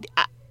we could...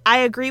 I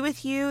agree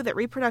with you that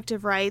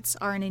reproductive rights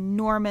are an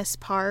enormous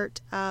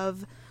part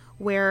of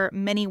where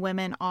many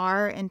women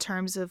are in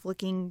terms of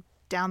looking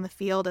down the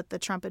field at the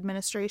Trump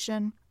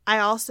administration. I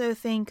also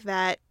think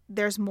that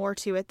there's more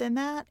to it than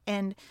that.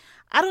 And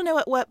I don't know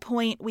at what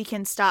point we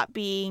can stop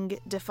being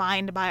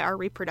defined by our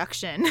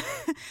reproduction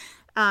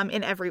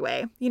in every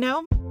way, you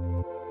know?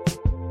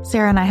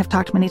 Sarah and I have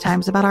talked many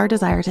times about our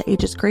desire to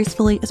age as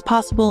gracefully as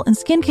possible, and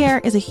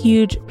skincare is a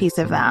huge piece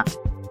of that.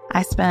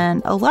 I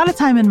spend a lot of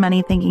time and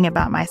money thinking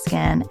about my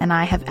skin, and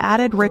I have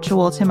added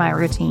Ritual to my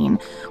routine,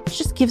 which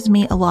just gives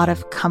me a lot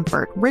of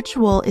comfort.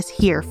 Ritual is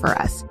here for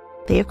us.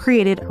 They have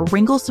created a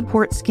wrinkle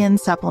support skin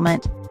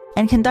supplement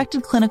and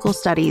conducted clinical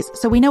studies,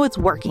 so we know it's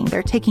working.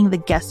 They're taking the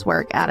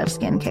guesswork out of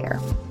skincare.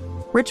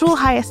 Ritual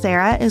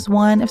Hyacera is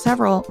one of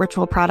several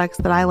Ritual products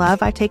that I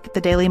love. I take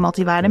the daily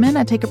multivitamin,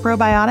 I take a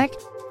probiotic,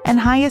 and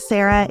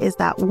Hyacera is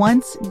that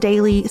once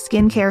daily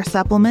skincare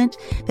supplement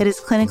that is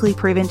clinically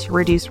proven to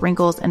reduce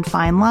wrinkles and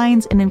fine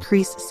lines and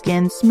increase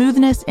skin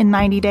smoothness in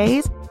 90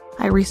 days.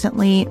 I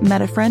recently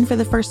met a friend for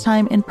the first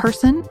time in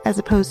person as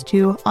opposed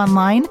to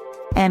online,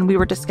 and we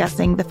were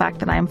discussing the fact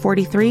that I am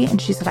 43,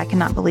 and she said, "I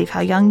cannot believe how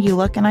young you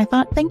look." And I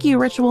thought, thank you,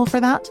 Ritual, for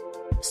that.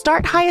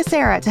 Start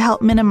Hyacera to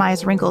help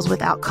minimize wrinkles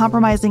without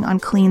compromising on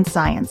clean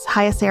science.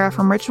 Hyacera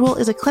from Ritual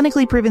is a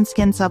clinically proven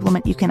skin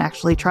supplement you can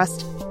actually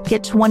trust.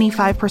 Get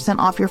 25%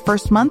 off your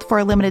first month for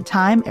a limited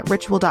time at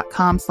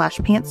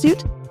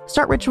ritual.com/pantsuit.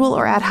 Start Ritual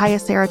or add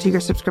Hyacera to your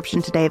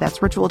subscription today.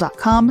 That's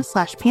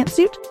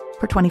ritual.com/pantsuit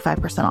for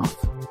 25% off.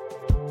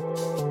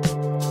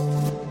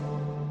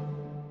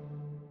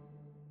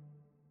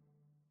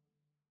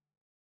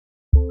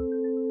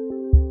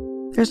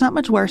 There's not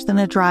much worse than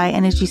a dry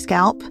and itchy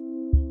scalp.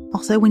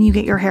 Also, when you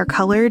get your hair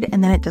colored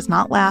and then it does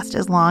not last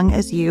as long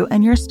as you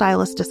and your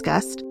stylist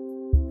discussed.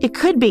 It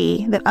could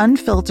be that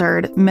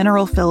unfiltered,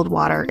 mineral-filled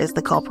water is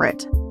the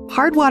culprit.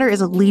 Hard water is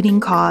a leading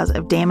cause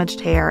of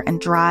damaged hair and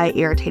dry,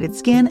 irritated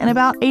skin, and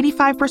about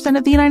 85%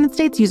 of the United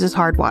States uses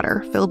hard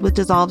water, filled with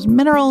dissolved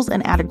minerals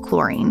and added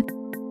chlorine.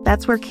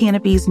 That's where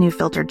Canopy's new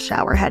filtered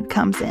shower head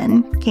comes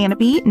in.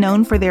 Canopy,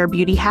 known for their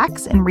beauty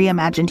hacks and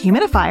reimagined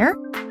humidifier,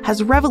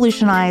 has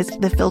revolutionized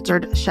the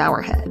filtered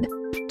shower head.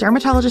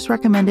 Dermatologists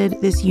recommended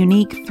this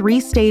unique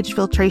 3-stage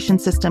filtration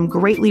system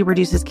greatly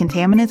reduces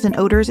contaminants and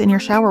odors in your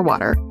shower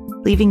water,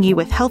 leaving you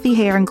with healthy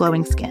hair and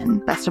glowing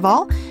skin. Best of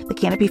all, the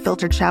Canopy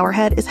filtered shower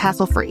head is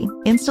hassle-free.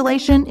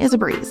 Installation is a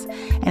breeze,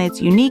 and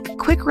its unique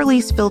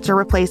quick-release filter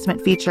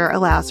replacement feature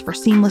allows for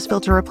seamless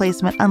filter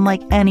replacement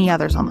unlike any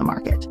others on the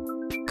market.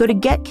 Go to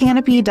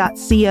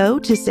getcanopy.co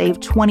to save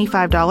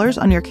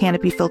 $25 on your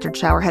Canopy filtered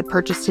shower head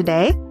purchase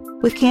today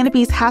with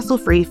Canopy's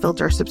hassle-free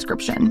filter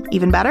subscription.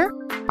 Even better,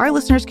 our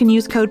listeners can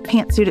use code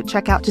PANTSUIT at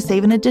checkout to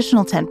save an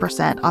additional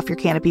 10% off your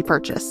Canopy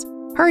purchase.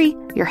 Hurry,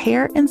 your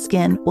hair and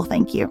skin will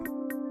thank you.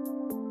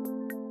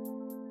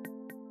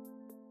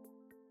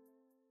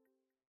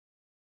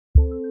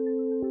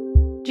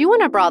 Do you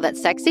want a bra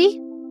that's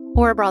sexy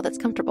or a bra that's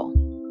comfortable?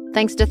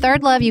 Thanks to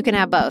Third Love, you can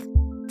have both.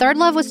 Third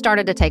Love was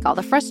started to take all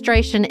the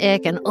frustration,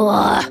 ick, and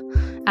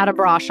out of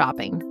bra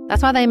shopping.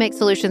 That's why they make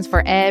solutions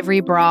for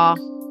every bra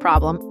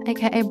problem,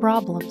 aka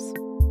problems.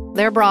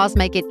 Their bras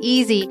make it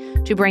easy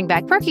to bring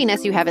back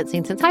perkiness you haven't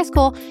seen since high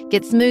school,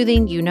 get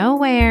smoothing you know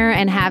where,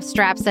 and have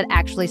straps that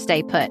actually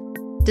stay put.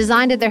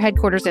 Designed at their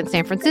headquarters in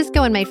San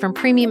Francisco and made from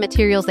premium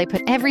materials, they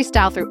put every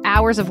style through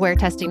hours of wear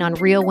testing on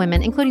real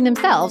women, including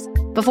themselves,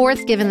 before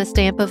it's given the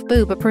stamp of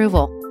boob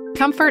approval.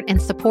 Comfort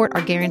and support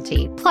are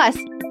guaranteed. Plus,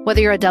 whether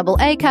you're a double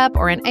A cup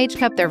or an H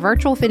cup, their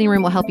virtual fitting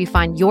room will help you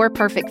find your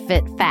perfect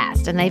fit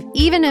fast. And they've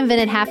even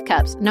invented half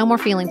cups. No more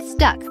feeling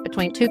stuck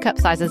between 2 cup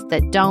sizes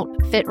that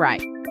don't fit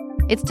right.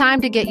 It's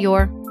time to get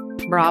your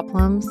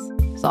problems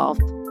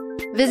solved.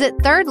 Visit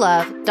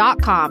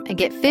thirdlove.com and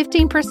get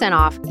 15%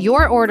 off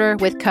your order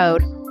with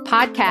code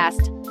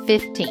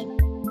podcast15.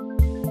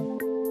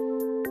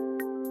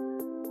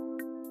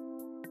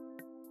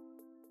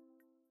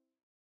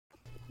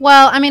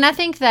 Well, I mean, I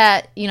think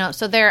that,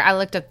 so I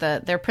looked at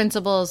their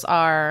principles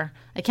are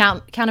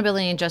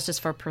accountability and justice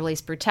for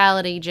police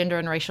brutality, gender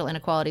and racial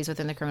inequalities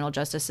within the criminal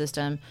justice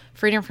system,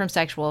 freedom from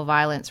sexual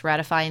violence,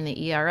 ratifying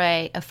the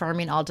ERA,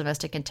 affirming all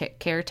domestic and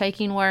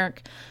caretaking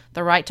work,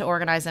 the right to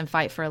organize and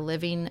fight for a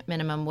living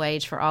minimum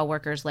wage for all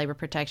workers, labor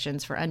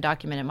protections for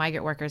undocumented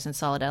migrant workers, and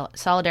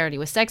solidarity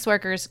with sex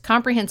workers,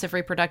 comprehensive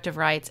reproductive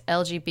rights,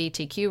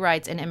 LGBTQ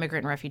rights, and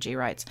immigrant and refugee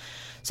rights.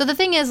 So the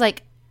thing is,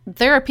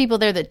 there are people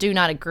there that do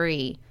not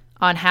agree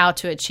on how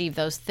to achieve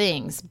those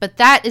things, but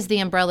that is the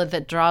umbrella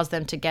that draws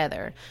them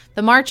together.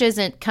 The march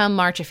isn't come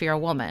march if you're a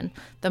woman.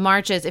 The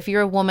march is if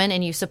you're a woman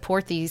and you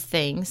support these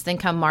things, then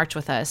come march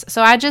with us.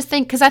 So I just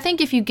think, because I think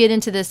if you get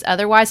into this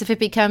otherwise, if it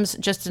becomes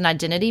just an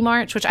identity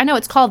march, which I know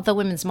it's called the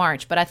Women's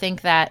March, but I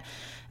think that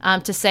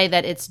to say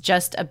that it's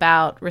just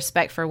about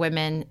respect for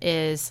women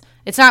it's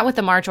not what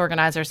the march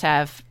organizers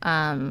have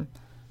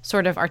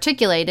sort of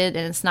articulated,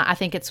 and it's not. I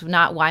think it's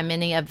not why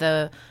many of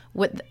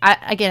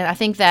I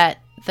think that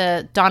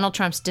the Donald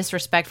Trump's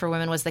disrespect for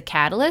women was the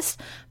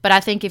catalyst. But I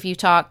think if you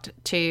talked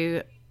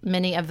to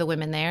many of the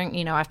women there,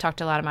 you know, I've talked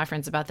to a lot of my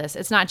friends about this.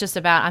 It's not just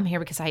about I'm here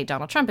because I hate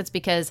Donald Trump. It's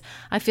because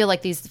I feel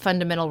like these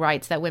fundamental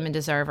rights that women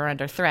deserve are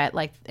under threat,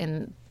 like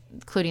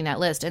including that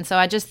list. And so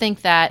I just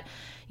think that,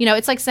 you know,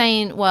 it's like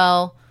saying,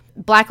 well,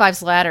 Black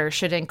Lives Matter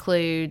should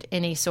include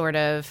any sort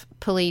of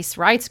police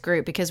rights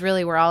group because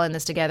really we're all in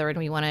this together and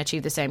we want to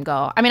achieve the same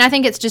goal. I mean, I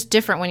think it's just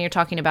different when you're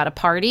talking about a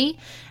party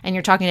and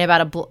you're talking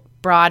about a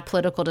broad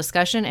political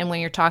discussion and when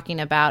you're talking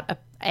about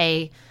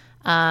a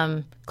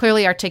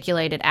clearly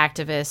articulated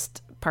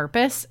activist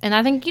purpose. And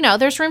I think, you know,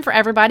 there's room for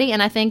everybody.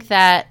 And I think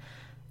that,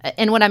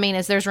 and what I mean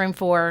is there's room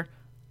for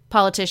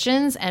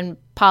politicians and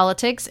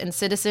politics and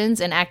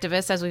citizens and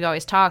activists, as we've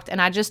always talked. And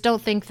I just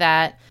don't think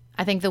that,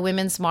 I think the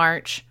Women's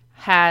March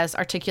has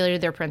articulated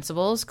their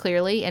principles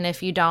clearly. And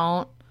if you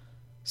don't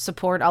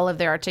support all of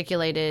their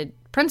articulated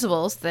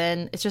principles,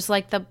 then it's just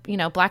like the, you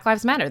know, Black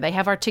Lives Matter. They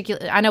have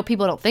I know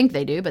people don't think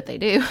they do, but they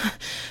do.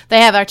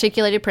 They have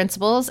articulated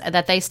principles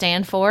that they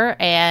stand for.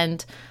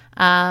 And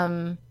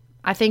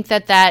I think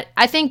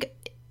I think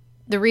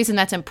the reason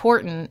that's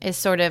important is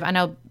sort of, I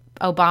know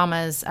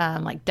Obama's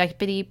like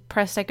deputy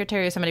press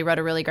secretary or somebody wrote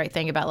a really great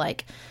thing about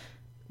like,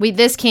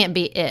 this can't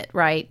be it,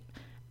 right?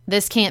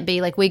 This can't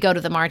be like we go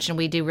to the march and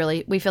we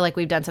feel like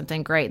we've done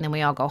something great and then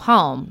we all go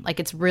home. Like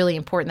it's really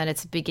important that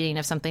it's the beginning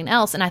of something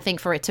else. And I think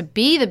for it to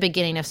be the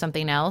beginning of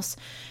something else,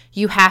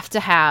 you have to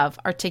have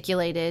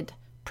articulated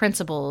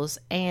principles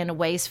and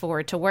ways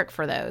forward to work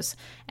for those.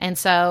 And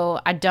so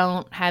I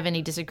don't have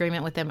any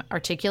disagreement with them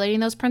articulating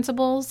those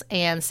principles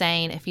and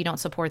saying if you don't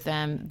support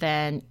them,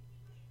 then,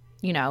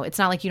 you know, it's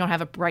not like you don't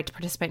have a right to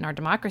participate in our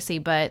democracy,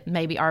 but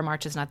maybe our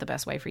march is not the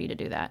best way for you to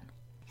do that.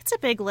 It's a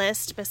big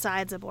list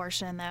besides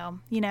abortion, though,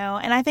 you know,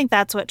 and I think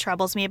that's what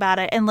troubles me about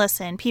it. And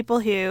listen, people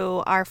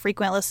who are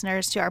frequent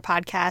listeners to our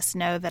podcast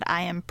know that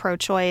I am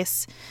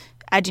pro-choice.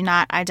 I do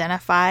not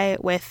identify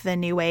with the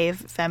new wave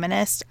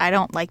feminist. I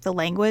don't like the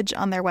language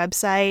on their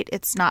website.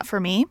 It's not for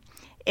me.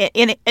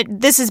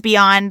 This is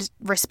beyond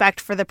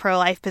respect for the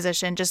pro-life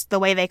position. Just the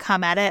way they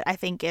come at it, I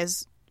think,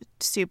 is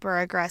super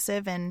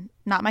aggressive and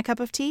not my cup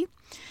of tea.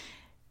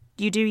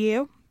 You do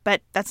you,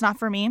 but that's not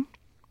for me.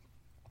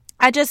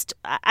 I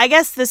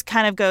guess this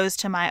kind of goes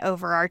to my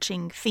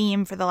overarching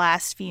theme for the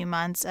last few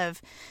months of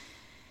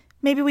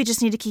maybe we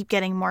just need to keep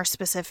getting more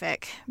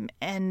specific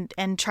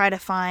and try to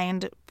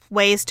find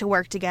ways to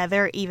work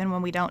together even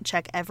when we don't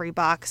check every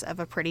box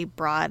of a pretty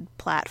broad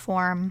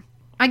platform.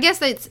 I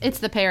guess it's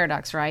the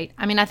paradox, right?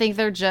 I mean, I think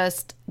they're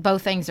just,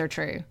 both things are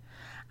true.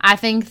 I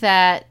think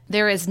that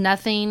there is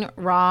nothing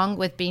wrong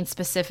with being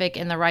specific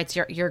in the rights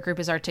your group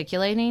is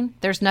articulating.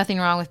 There's nothing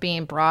wrong with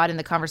being broad in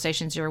the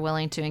conversations you're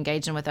willing to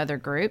engage in with other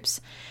groups.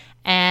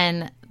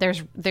 And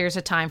there's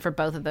a time for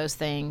both of those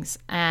things.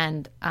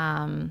 And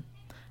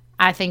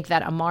I think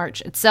that a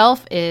march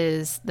itself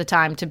is the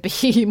time to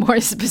be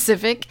more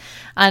specific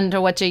under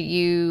what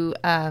you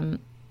know,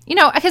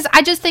 because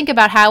I just think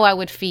about how I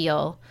would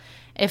feel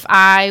if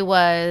I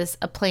was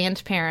a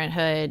Planned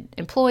Parenthood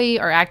employee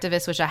or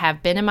activist, which I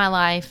have been in my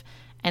life,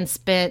 and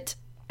spent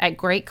at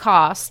great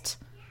cost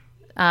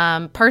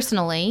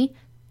personally,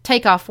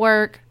 take off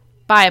work,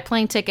 buy a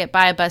plane ticket,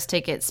 buy a bus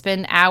ticket,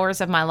 spend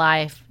hours of my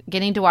life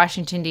getting to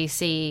Washington,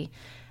 D.C.,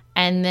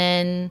 and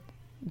then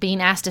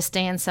being asked to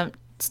stand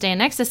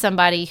next to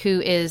somebody who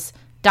is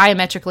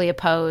diametrically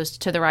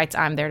opposed to the rights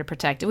I'm there to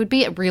protect. It would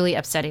be really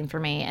upsetting for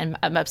me and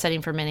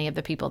upsetting for many of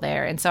the people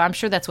there. And so I'm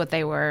sure that's what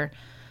they were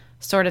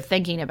sort of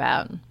thinking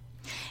about.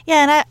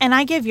 Yeah, and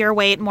I give your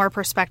weight more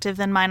perspective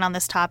than mine on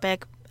this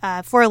topic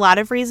for a lot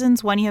of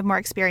reasons. One, you have more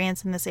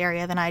experience in this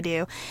area than I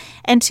do.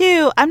 And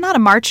two, I'm not a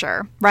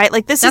marcher, right?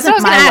 Like this isn't my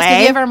way. That's what I was going to ask.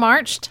 Have you ever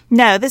marched?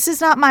 No, this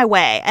is not my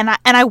way. And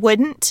I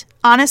wouldn't,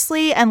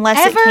 honestly, unless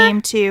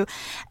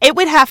it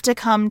would have to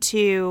come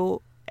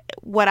to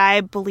what I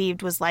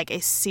believed was like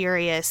a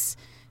serious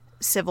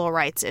civil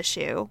rights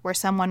issue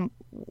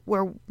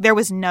where there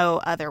was no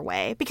other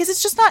way, because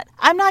it's just not,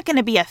 I'm not going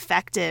to be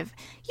effective.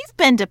 You've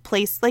been to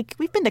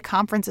we've been to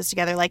conferences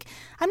together. Like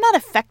I'm not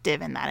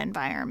effective in that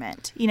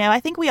environment. You know,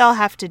 I think we all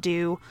have to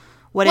do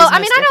what is most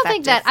effective for us.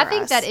 Well, I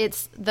think that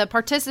it's the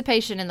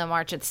participation in the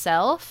march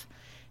itself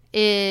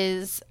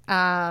is,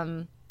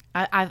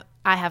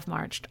 I have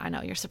marched. I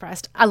know you're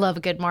surprised. I love a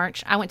good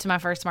march. I went to my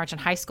first march in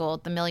high school,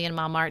 the Million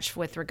Mile March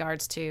with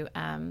regards to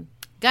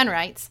gun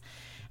rights.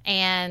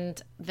 And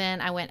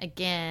then I went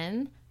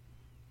again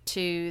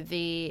to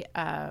the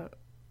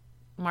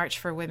March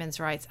for Women's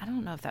Rights. I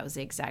don't know if that was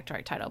the exact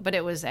right title, but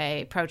it was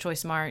a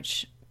pro-choice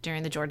march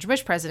during the George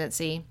Bush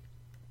presidency,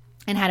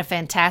 and had a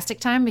fantastic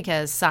time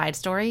because, side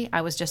story,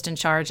 I was just in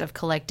charge of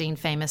collecting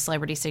famous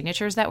celebrity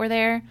signatures that were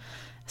there.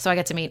 So I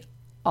got to meet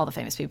all the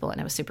famous people,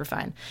 and it was super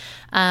fun.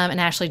 And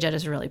Ashley Judd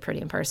is really pretty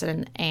in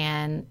person,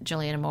 and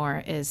Juliana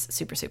Moore is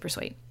super, super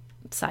sweet.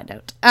 Side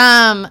note.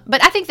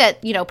 But I think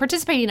that, you know,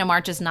 participating in a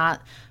march is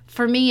not,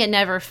 for me, it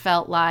never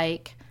felt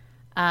like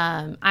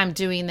I'm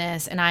doing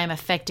this and I am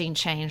affecting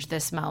change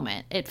this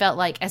moment. It felt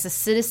like as a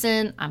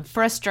citizen, I'm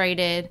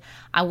frustrated.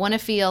 I want to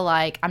feel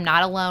like I'm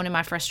not alone in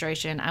my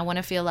frustration. I want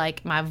to feel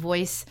like my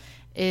voice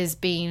is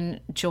being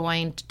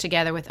joined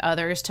together with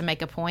others to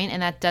make a point.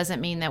 And that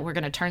doesn't mean that we're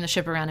going to turn the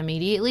ship around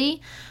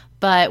immediately,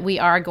 but we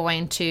are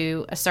going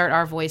to assert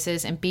our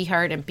voices and be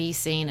heard and be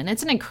seen. And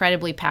it's an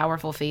incredibly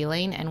powerful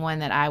feeling, and one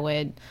that I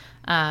would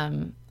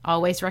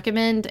always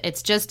recommend.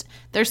 It's just,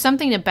 there's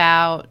something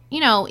about,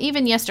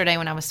 even yesterday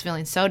when I was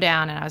feeling so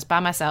down and I was by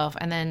myself,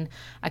 and then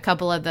a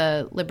couple of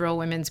the liberal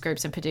women's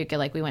groups in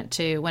particular, like we went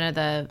to, one of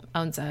the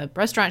owns a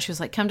restaurant, she was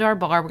like, come to our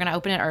bar, we're going to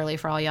open it early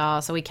for all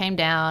y'all. So we came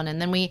down,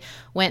 and then we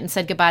went and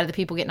said goodbye to the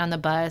people getting on the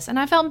bus, and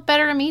I felt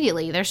better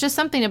immediately. There's just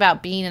something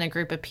about being in a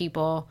group of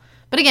people.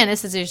 But again,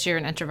 this is if you're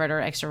an introvert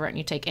or extrovert and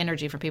you take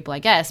energy from people, I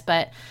guess.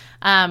 But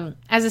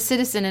as a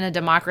citizen in a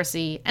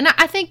democracy, and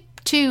I think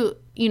too,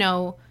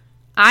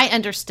 I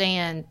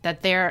understand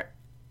that there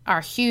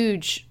are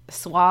huge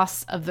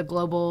swaths of the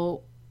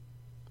global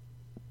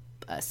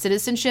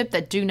citizenship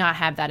that do not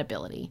have that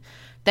ability.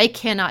 They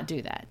cannot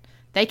do that.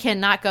 They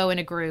cannot go in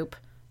a group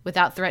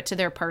without threat to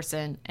their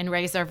person and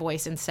raise their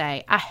voice and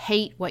say, I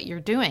hate what you're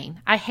doing.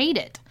 I hate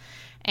it.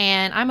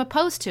 And I'm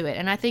opposed to it.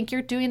 And I think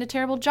you're doing a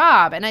terrible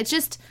job. And it's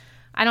just,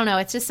 I don't know.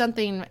 It's just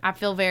something I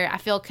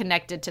feel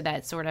connected to,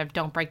 that sort of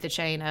don't break the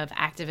chain of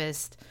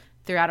activists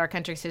throughout our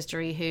country's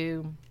history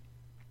who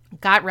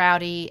got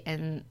rowdy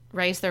and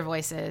raised their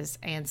voices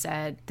and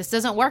said, this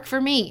doesn't work for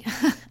me,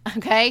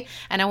 okay?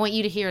 And I want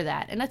you to hear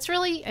that. And that's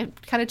really, I'm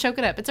kind of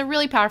choking up. It's a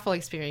really powerful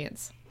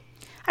experience.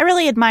 I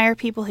really admire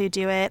people who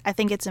do it. I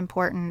think it's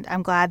important.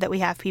 I'm glad that we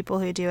have people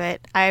who do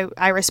it.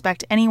 I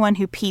respect anyone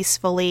who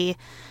peacefully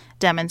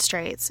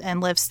demonstrates and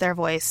lifts their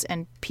voice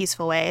in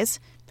peaceful ways.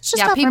 It's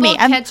just not for me.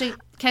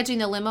 Catching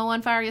the limo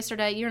on fire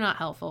yesterday, you're not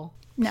helpful.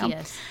 No.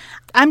 Yes.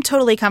 I'm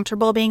totally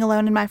comfortable being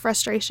alone in my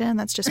frustration.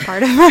 That's just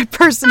part of my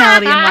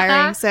personality and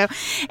wiring. So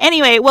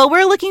anyway, well,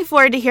 we're looking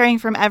forward to hearing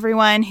from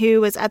everyone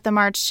who was at the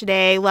march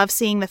today. Love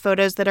seeing the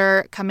photos that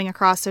are coming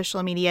across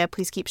social media.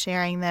 Please keep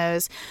sharing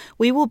those.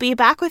 We will be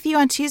back with you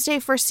on Tuesday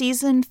for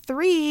season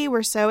 3.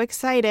 We're so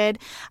excited.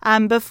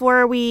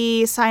 Before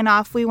we sign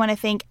off, we want to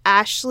thank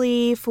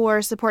Ashley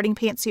for supporting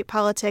Pantsuit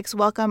Politics.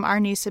 Welcome our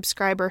new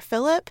subscriber,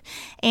 Philip.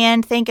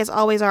 And thank, as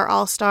always, our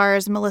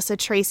all-stars, Melissa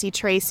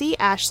Tracy,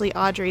 Ashley,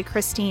 Audrey,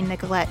 Christine,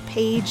 Nicolette,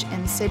 Paige,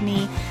 and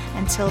Sydney.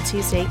 Until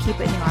Tuesday, keep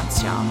it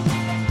nuanced,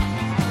 y'all.